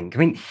 do you think? I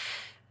mean,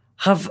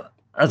 have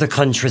other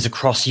countries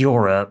across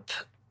Europe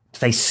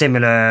faced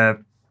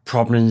similar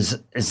problems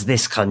as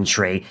this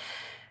country?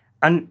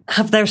 And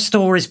have their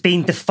stories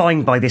been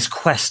defined by this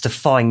quest to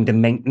find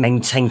and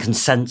maintain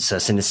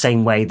consensus in the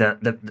same way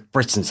that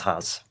Britain's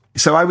has?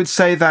 So I would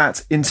say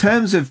that in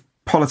terms of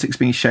politics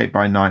being shaped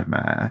by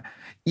nightmare,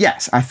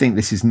 yes, I think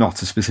this is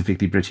not a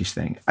specifically British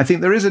thing. I think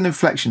there is an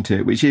inflection to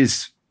it, which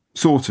is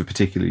sort of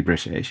particularly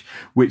British,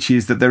 which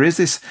is that there is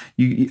this,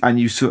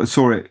 you sort of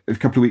saw it a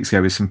couple of weeks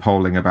ago with some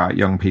polling about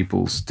young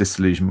people's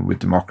disillusionment with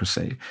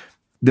democracy.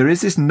 There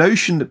is this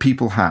notion that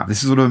people have,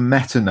 this is sort of a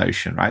meta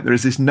notion, right? There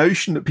is this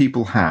notion that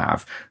people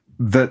have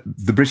that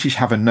the British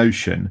have a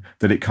notion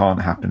that it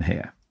can't happen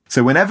here.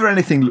 So whenever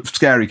anything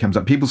scary comes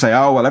up, people say,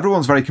 oh, well,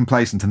 everyone's very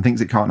complacent and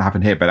thinks it can't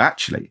happen here. But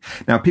actually,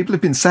 now people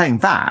have been saying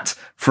that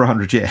for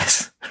 100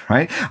 years,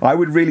 right? I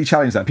would really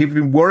challenge that. People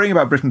have been worrying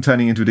about Britain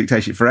turning into a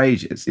dictatorship for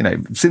ages, you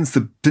know, since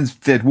the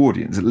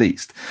Edwardians at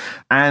least.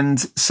 And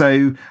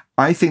so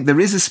I think there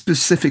is a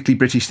specifically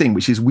British thing,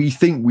 which is we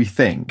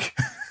think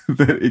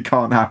that it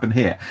can't happen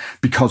here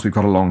because we've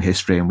got a long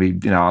history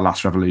and our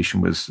last revolution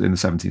was in the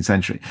 17th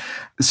century.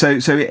 So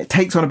it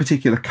takes on a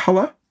particular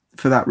colour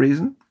for that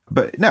reason.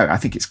 But no, I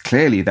think it's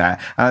clearly there.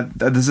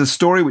 There's a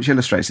story which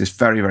illustrates this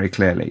very, very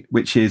clearly,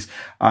 which is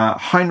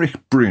Heinrich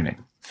Brüning,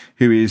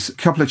 who is a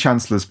couple of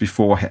chancellors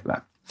before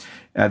Hitler.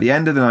 At the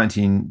end of the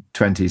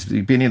 1920s,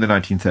 the beginning of the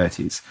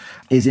 1930s,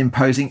 is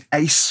imposing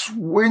a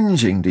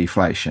swinging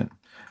deflation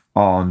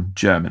on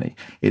Germany.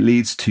 It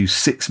leads to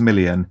 6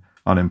 million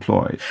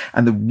unemployed.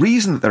 And the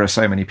reason that there are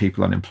so many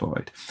people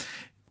unemployed,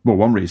 well,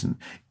 one reason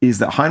is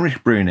that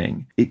Heinrich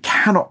Brüning, it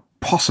cannot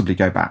possibly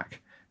go back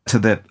to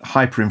the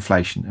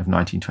hyperinflation of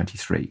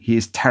 1923. He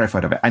is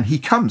terrified of it. And he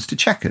comes to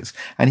Chequers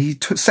and he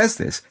says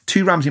this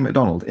to Ramsay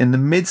MacDonald in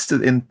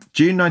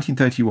June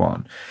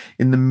 1931,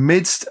 in the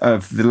midst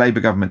of the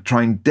Labour government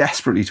trying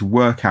desperately to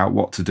work out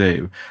what to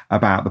do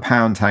about the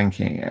pound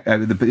tanking,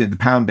 the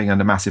pound being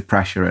under massive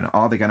pressure, and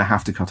are they going to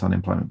have to cut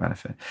unemployment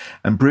benefit?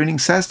 And Brüning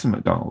says to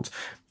MacDonald,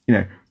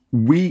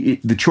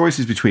 the choice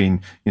is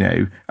between,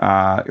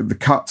 the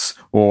cuts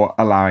or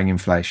allowing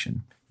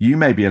inflation. You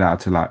may be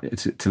allowed to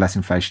let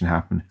inflation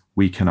happen.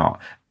 We cannot.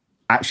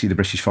 actually the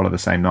British follow the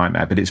same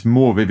nightmare, but it's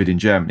more vivid in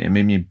Germany. I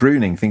mean,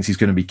 Brüning thinks he's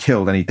going to be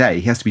killed any day.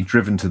 He has to be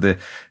driven to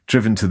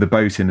the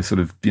boat in a sort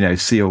of,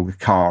 sealed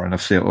car and a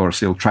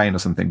sealed train or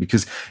something,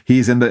 because he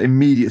is under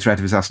immediate threat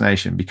of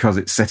assassination because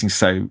it's setting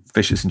so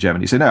vicious in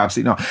Germany. So no,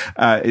 absolutely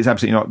not. It's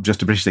absolutely not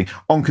just a British thing.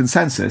 On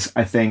consensus,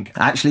 I think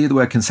actually the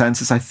word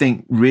consensus, I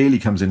think, really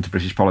comes into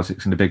British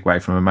politics in a big way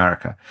from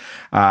America.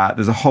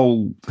 There's a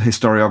whole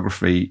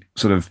historiography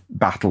sort of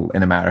battle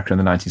in America in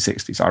the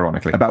 1960s,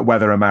 ironically, about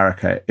whether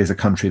America is a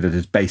country that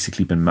has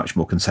basically been much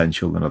more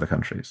consensual than other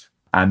countries.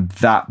 And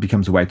that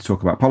becomes a way to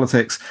talk about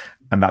politics,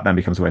 and that then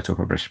becomes a way to talk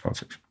about British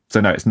politics.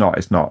 So no,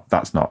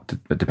 that's not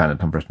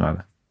dependent on Britain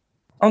either.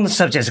 On the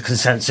subject of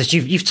consensus,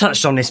 you've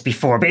touched on this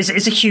before, but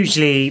it's a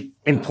hugely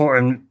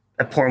important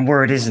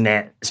word, isn't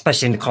it?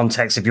 Especially in the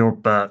context of your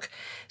book.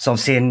 So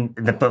obviously in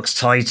the book's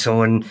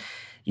title, and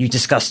you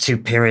discuss two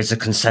periods of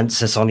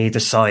consensus on either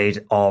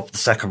side of the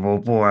Second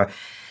World War.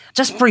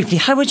 Just briefly,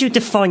 how would you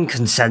define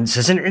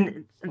consensus?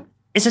 And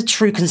is a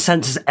true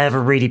consensus ever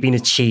really been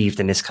achieved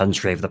in this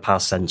country over the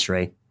past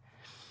century?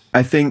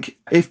 I think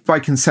if by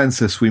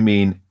consensus we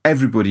mean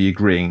everybody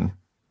agreeing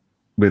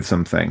with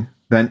something,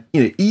 then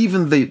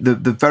even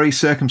the very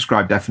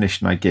circumscribed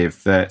definition I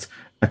give, that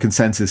a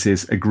consensus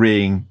is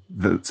agreeing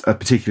that a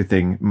particular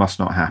thing must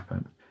not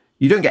happen,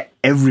 you don't get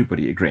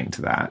everybody agreeing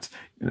to that.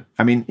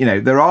 I mean,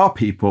 there are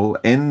people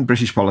in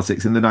British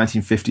politics in the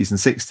 1950s and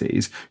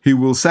 60s who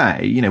will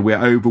say,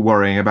 we're over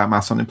worrying about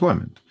mass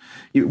unemployment.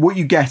 What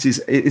you get is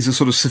a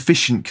sort of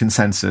sufficient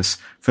consensus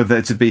for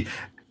there to be.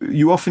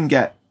 You often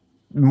get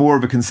more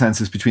of a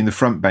consensus between the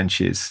front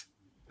benches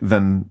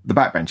than the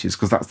back benches,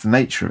 because that's the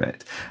nature of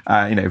it.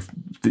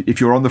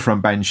 If you're on the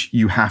front bench,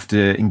 you have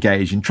to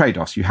engage in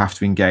trade-offs. You have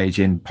to engage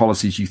in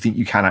policies you think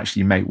you can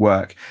actually make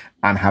work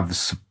and have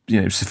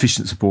the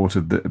sufficient support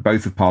of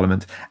both of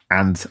Parliament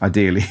and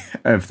ideally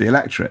of the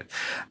electorate.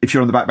 If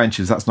you're on the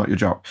backbenches, that's not your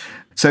job.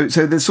 So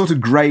there's sort of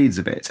grades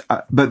of it.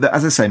 But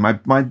as I say,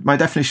 my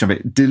definition of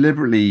it,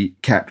 deliberately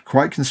kept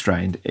quite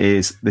constrained,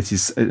 is that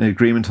is an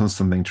agreement on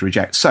something to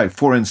reject. So,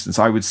 for instance,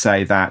 I would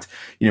say that,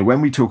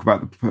 when people talk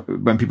about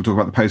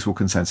the post-war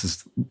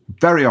consensus,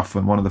 very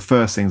often one of the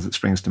first things that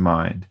springs to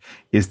mind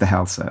is the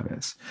health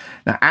service.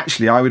 Now,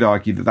 actually, I would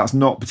argue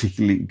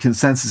that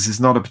consensus is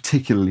not a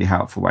particularly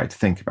helpful way to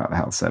think about the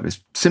health service,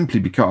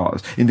 simply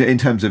because, in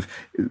terms of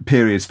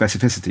period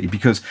specificity,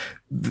 because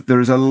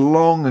there is a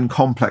long and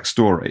complex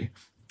story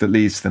that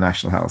leads to the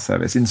National Health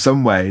Service. In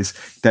some ways,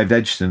 the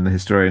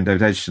historian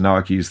David Edgerton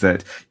argues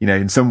that,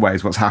 in some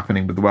ways what's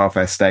happening with the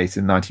welfare state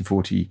in the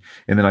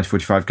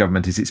 1945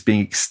 government is it's being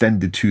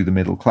extended to the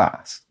middle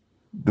class.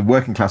 The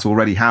working class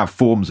already have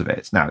forms of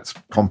it. Now it's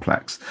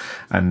complex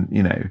and,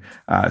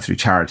 through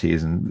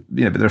charities and,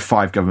 but there are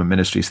 5 government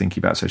ministries thinking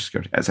about social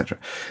security, etc.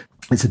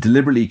 It's a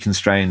deliberately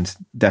constrained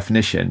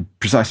definition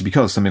precisely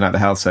because something like the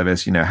health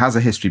service, has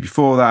a history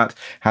before that,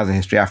 has a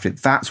history after it.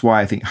 That's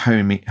why I think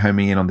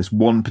homing in on this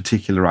one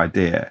particular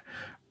idea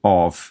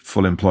of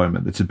full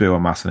employment, the taboo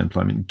on mass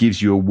unemployment,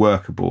 gives you a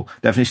workable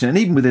definition. And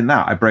even within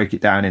that, I break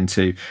it down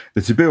into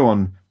the taboo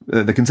on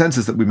the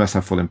consensus that we must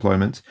have full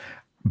employment.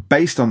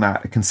 Based on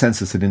that, a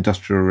consensus in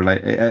industrial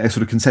relations,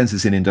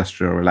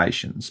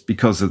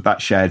 because of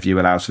that shared view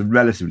allows for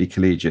relatively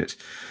collegiate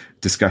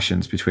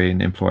discussions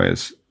between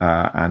employers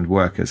and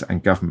workers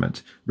and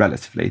government.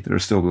 Relatively, there are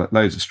still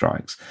loads of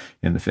strikes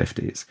in the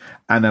 50s,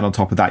 and then on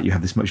top of that, you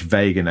have this much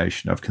vaguer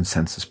notion of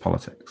consensus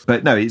politics.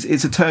 But no, it's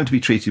a term to be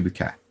treated with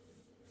care.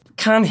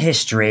 Can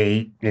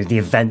history, the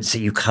events that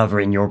you cover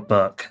in your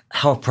book,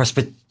 help us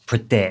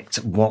predict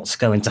what's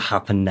going to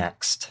happen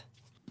next?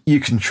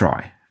 You can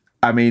try.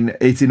 I mean,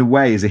 it in a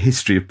way is a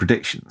history of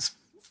predictions,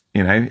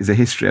 is a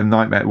history of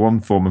nightmare. One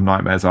form of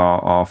nightmares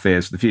are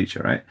fears for the future,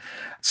 right?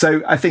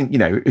 So I think,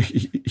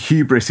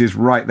 hubris is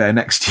right there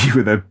next to you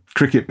with a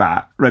cricket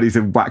bat ready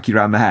to whack you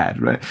around the head,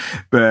 right?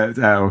 But,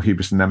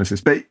 hubris and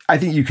nemesis. But I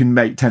think you can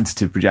make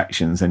tentative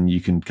projections and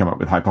you can come up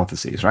with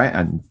hypotheses, right?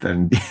 And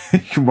then you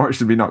can watch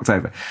them be knocked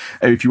over.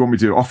 If you want me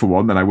to offer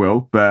one, then I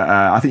will. But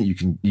I think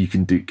you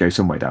can go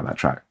some way down that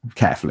track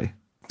carefully.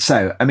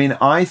 So, I mean,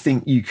 I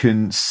think you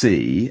can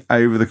see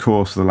over the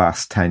course of the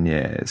last 10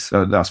 years,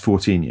 or the last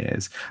 14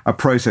 years, a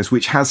process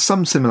which has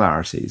some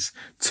similarities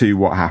to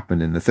what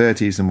happened in the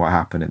 30s and what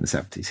happened in the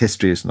 70s.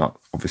 History is not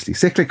obviously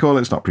cyclical.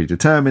 It's not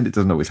predetermined. It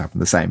doesn't always happen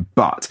the same.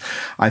 But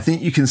I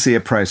think you can see a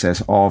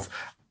process of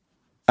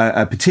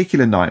a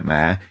particular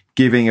nightmare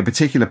giving a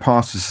particular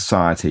part of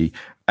society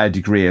a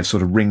degree of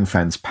sort of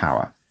ring-fence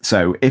power.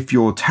 So if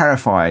you're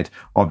terrified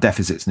of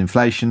deficits and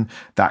inflation,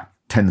 that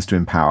tends to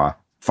empower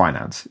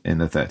finance in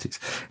the 30s.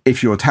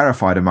 If you're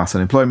terrified of mass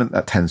unemployment,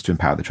 that tends to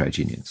empower the trade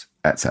unions,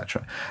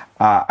 etc.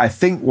 I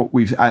think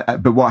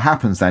but what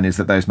happens then is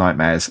that those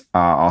nightmares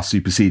are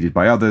superseded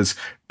by others.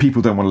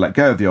 People don't want to let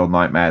go of the old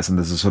nightmares, and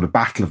there's a sort of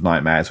battle of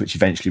nightmares, which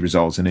eventually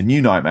results in a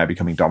new nightmare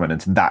becoming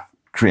dominant, and that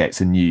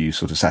creates a new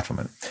sort of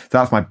settlement. So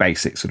that's my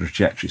basic sort of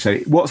trajectory. So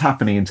what's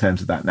happening in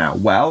terms of that now?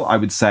 Well, I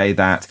would say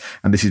that,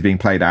 and this is being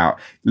played out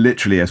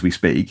literally as we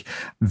speak,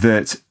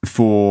 that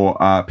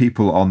for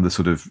people on the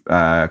sort of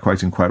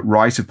quote unquote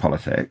right of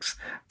politics,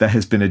 there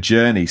has been a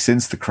journey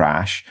since the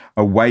crash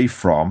away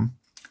from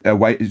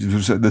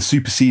the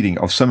superseding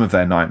of some of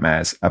their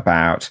nightmares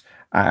about,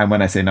 and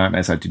when I say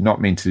nightmares, I do not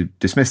mean to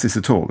dismiss this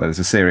at all. There's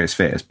a serious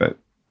fears, but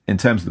in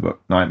terms of the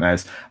book,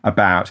 nightmares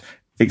about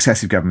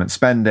excessive government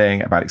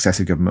spending, about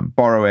excessive government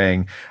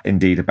borrowing,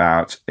 indeed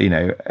about,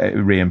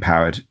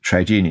 re-empowered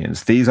trade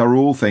unions. These are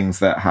all things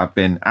that have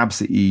been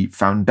absolutely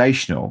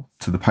foundational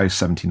to the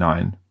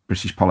post-79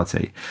 British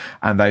polity,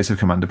 and those have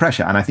come under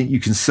pressure. And I think you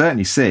can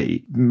certainly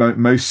see,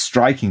 most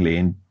strikingly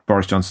in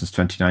Boris Johnson's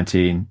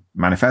 2019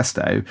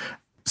 manifesto,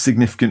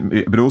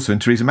 significant, but also in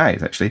Theresa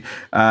May's actually,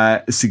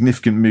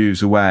 significant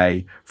moves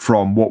away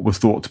from what was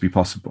thought to be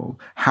possible.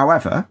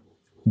 However,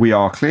 we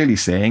are clearly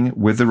seeing,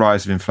 with the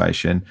rise of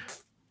inflation,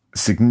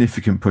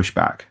 significant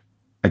pushback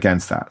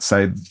against that.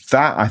 So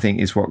that, I think,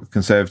 is what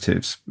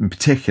Conservatives, in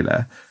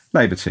particular,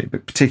 Labour too,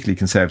 but particularly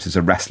Conservatives,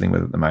 are wrestling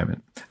with at the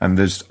moment. And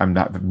I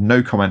have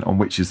no comment on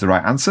which is the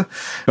right answer,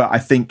 but I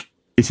think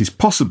it is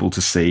possible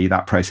to see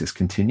that process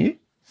continue,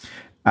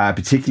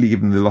 particularly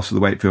given the loss of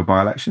the Wakefield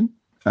by-election.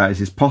 It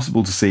is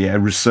possible to see a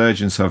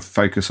resurgence of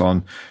focus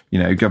on,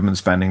 government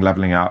spending,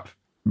 levelling up,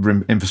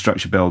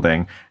 infrastructure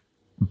building,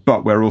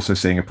 but we're also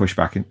seeing a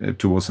pushback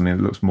towards something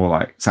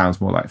that sounds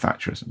more like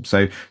Thatcherism.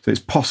 So it's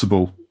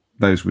possible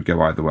those would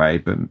go either way,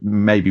 but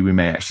maybe we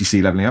may actually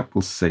see levelling up.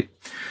 We'll see.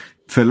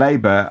 For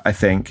Labour, I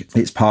think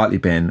it's partly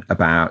been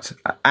about,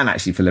 and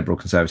actually for Liberal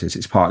Conservatives,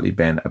 it's partly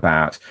been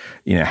about,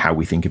 how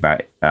we think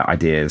about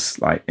ideas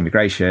like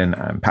immigration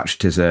and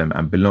patriotism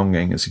and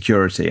belonging and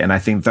security. And I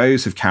think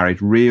those have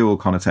carried real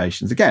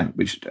connotations, again,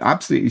 which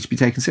absolutely should be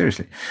taken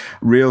seriously,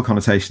 real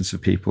connotations for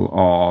people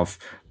of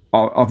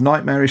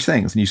nightmarish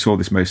things. And you saw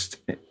this most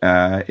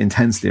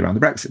intensely around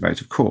the Brexit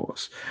vote, of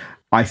course.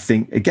 I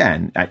think,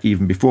 again,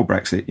 even before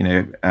Brexit,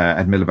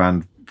 Ed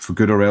Miliband, for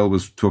good or ill,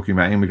 was talking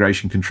about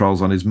immigration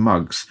controls on his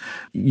mugs.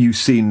 You've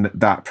seen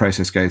that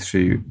process go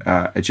through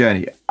a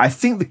journey. I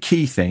think the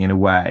key thing, in a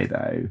way,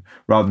 though,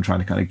 rather than trying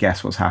to kind of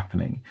guess what's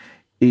happening,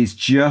 is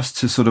just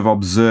to sort of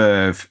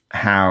observe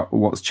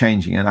what's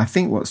changing. And I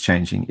think what's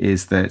changing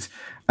is that,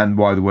 and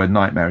why the word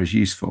nightmare is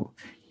useful,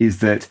 is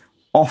that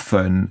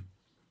often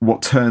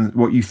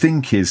what you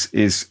think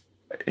is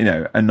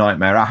a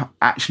nightmare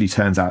actually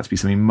turns out to be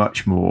something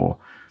much more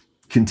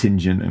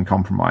contingent and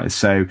compromised.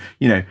 So,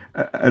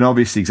 an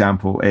obvious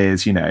example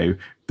is,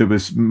 there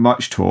was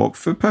much talk,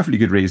 for perfectly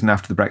good reason,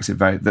 after the Brexit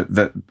vote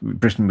that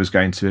Britain was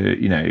going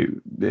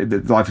to,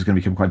 that life was going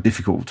to become quite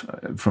difficult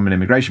from an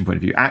immigration point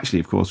of view. Actually,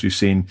 of course, we've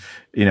seen,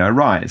 a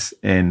rise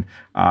in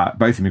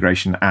both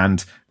immigration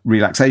and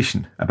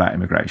relaxation about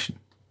immigration.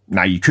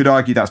 Now, you could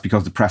argue that's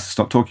because the press has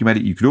stopped talking about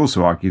it. You could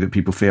also argue that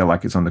people feel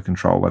like it's under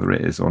control, whether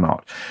it is or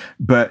not.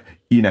 But,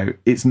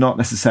 it's not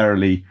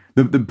necessarily...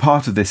 The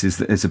part of this is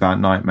that it's about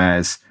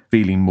nightmares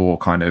feeling more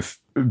kind of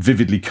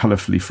vividly,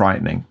 colourfully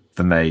frightening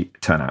than they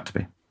turn out to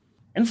be.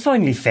 And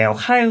finally, Phil,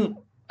 how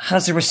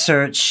has the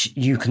research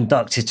you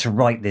conducted to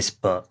write this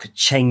book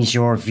changed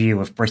your view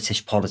of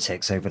British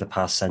politics over the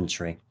past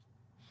century?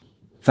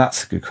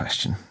 That's a good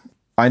question.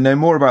 I know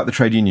more about the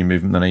trade union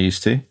movement than I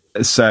used to.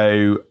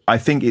 So I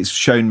think it's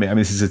shown me,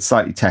 this is a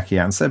slightly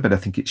techie answer, but I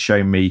think it's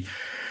shown me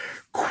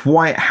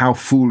quite how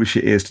foolish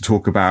it is to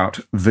talk about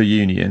the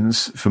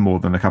unions for more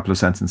than a couple of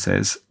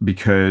sentences,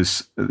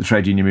 because the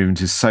trade union movement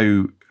is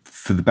so,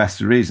 for the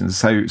best of reasons,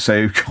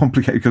 so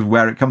complicated, because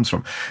where it comes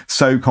from,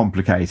 so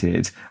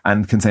complicated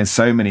and contains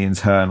so many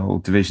internal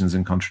divisions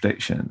and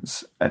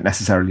contradictions,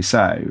 necessarily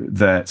so,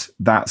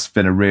 that's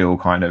been a real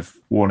kind of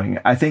warning.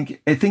 I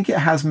think it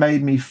has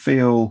made me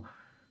feel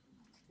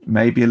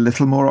maybe a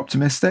little more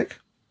optimistic.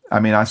 I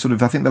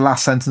think the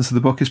last sentence of the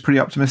book is pretty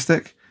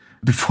optimistic.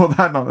 Before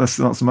that, not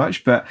so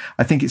much, but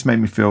I think it's made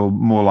me feel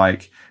more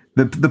like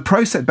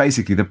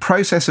the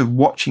process of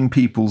watching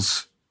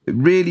people's,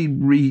 really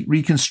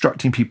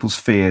reconstructing people's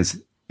fears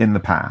in the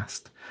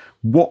past.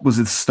 What was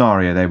the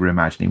scenario they were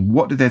imagining?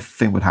 What did they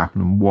think would happen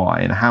and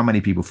why? And how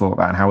many people thought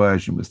that and how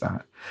urgent was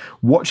that?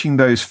 Watching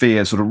those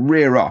fears sort of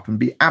rear up and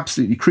be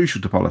absolutely crucial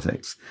to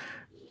politics,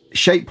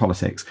 shape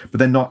politics, but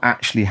then not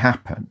actually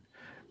happen,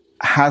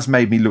 has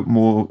made me look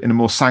in a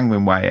more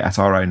sanguine way at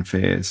our own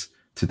fears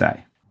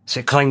today. So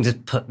it kind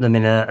of put them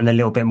in a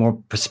little bit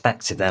more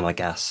perspective then, I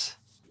guess.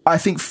 I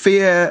think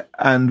fear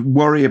and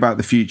worry about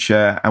the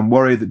future and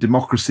worry that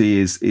democracy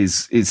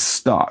is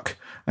stuck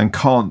and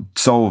can't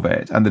solve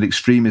it and that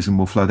extremism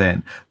will flood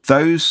in,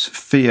 those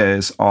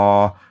fears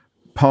are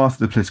part of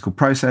the political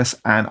process.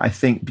 And I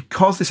think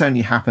because this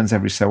only happens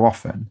every so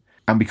often,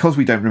 and because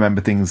we don't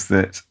remember things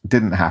that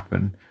didn't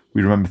happen,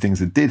 we remember things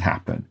that did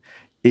happen,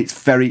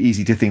 it's very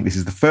easy to think this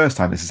is the first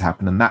time this has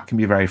happened, and that can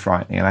be very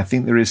frightening. And I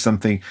think there is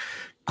something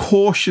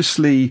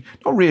cautiously,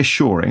 not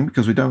reassuring,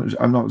 because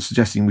I'm not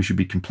suggesting we should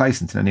be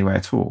complacent in any way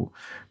at all,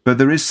 but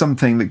there is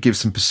something that gives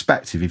some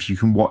perspective if you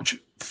can watch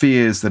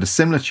fears that are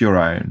similar to your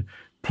own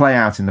play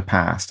out in the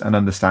past and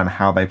understand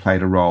how they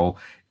played a role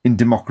in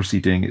democracy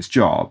doing its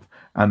job,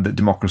 and that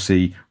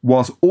democracy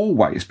was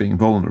always being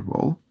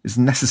vulnerable, is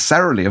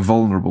necessarily a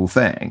vulnerable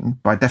thing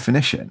by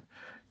definition.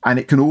 And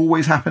it can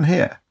always happen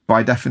here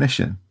by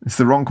definition. It's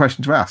the wrong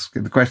question to ask.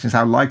 The question is,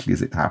 how likely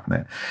is it to happen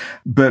here?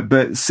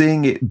 But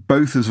seeing it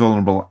both as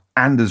vulnerable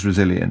and as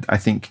resilient, I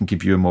think, can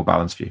give you a more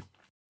balanced view.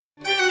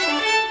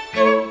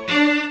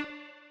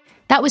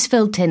 That was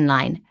Phil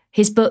Tinline.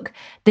 His book,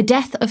 The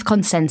Death of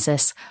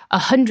Consensus,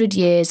 100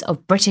 Years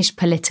of British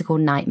Political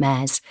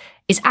Nightmares,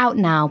 is out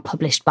now,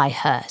 published by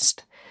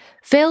Hearst.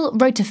 Phil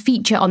wrote a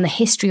feature on the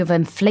history of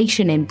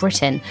inflation in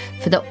Britain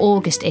for the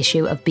August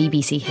issue of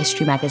BBC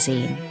History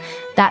magazine.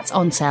 That's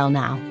on sale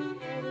now.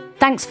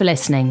 Thanks for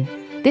listening.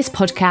 This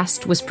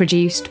podcast was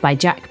produced by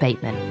Jack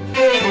Bateman.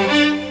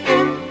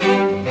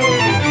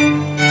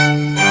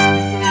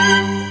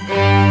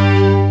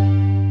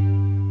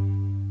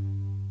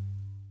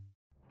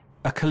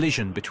 A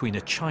collision between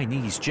a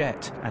Chinese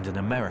jet and an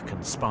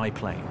American spy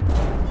plane.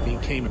 He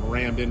came and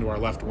rammed into our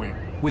left wing.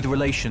 With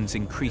relations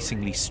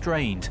increasingly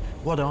strained,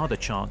 what are the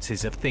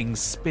chances of things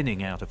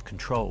spinning out of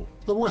control?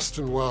 The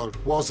Western world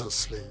was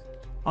asleep.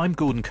 I'm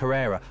Gordon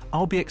Carrera.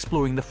 I'll be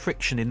exploring the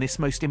friction in this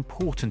most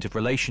important of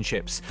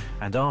relationships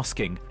and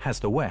asking, has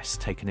the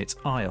West taken its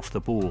eye off the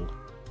ball?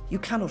 You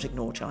cannot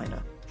ignore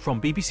China. From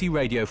BBC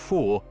Radio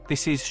 4,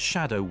 this is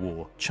Shadow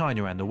War,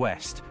 China and the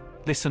West.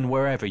 Listen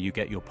wherever you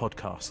get your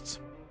podcasts.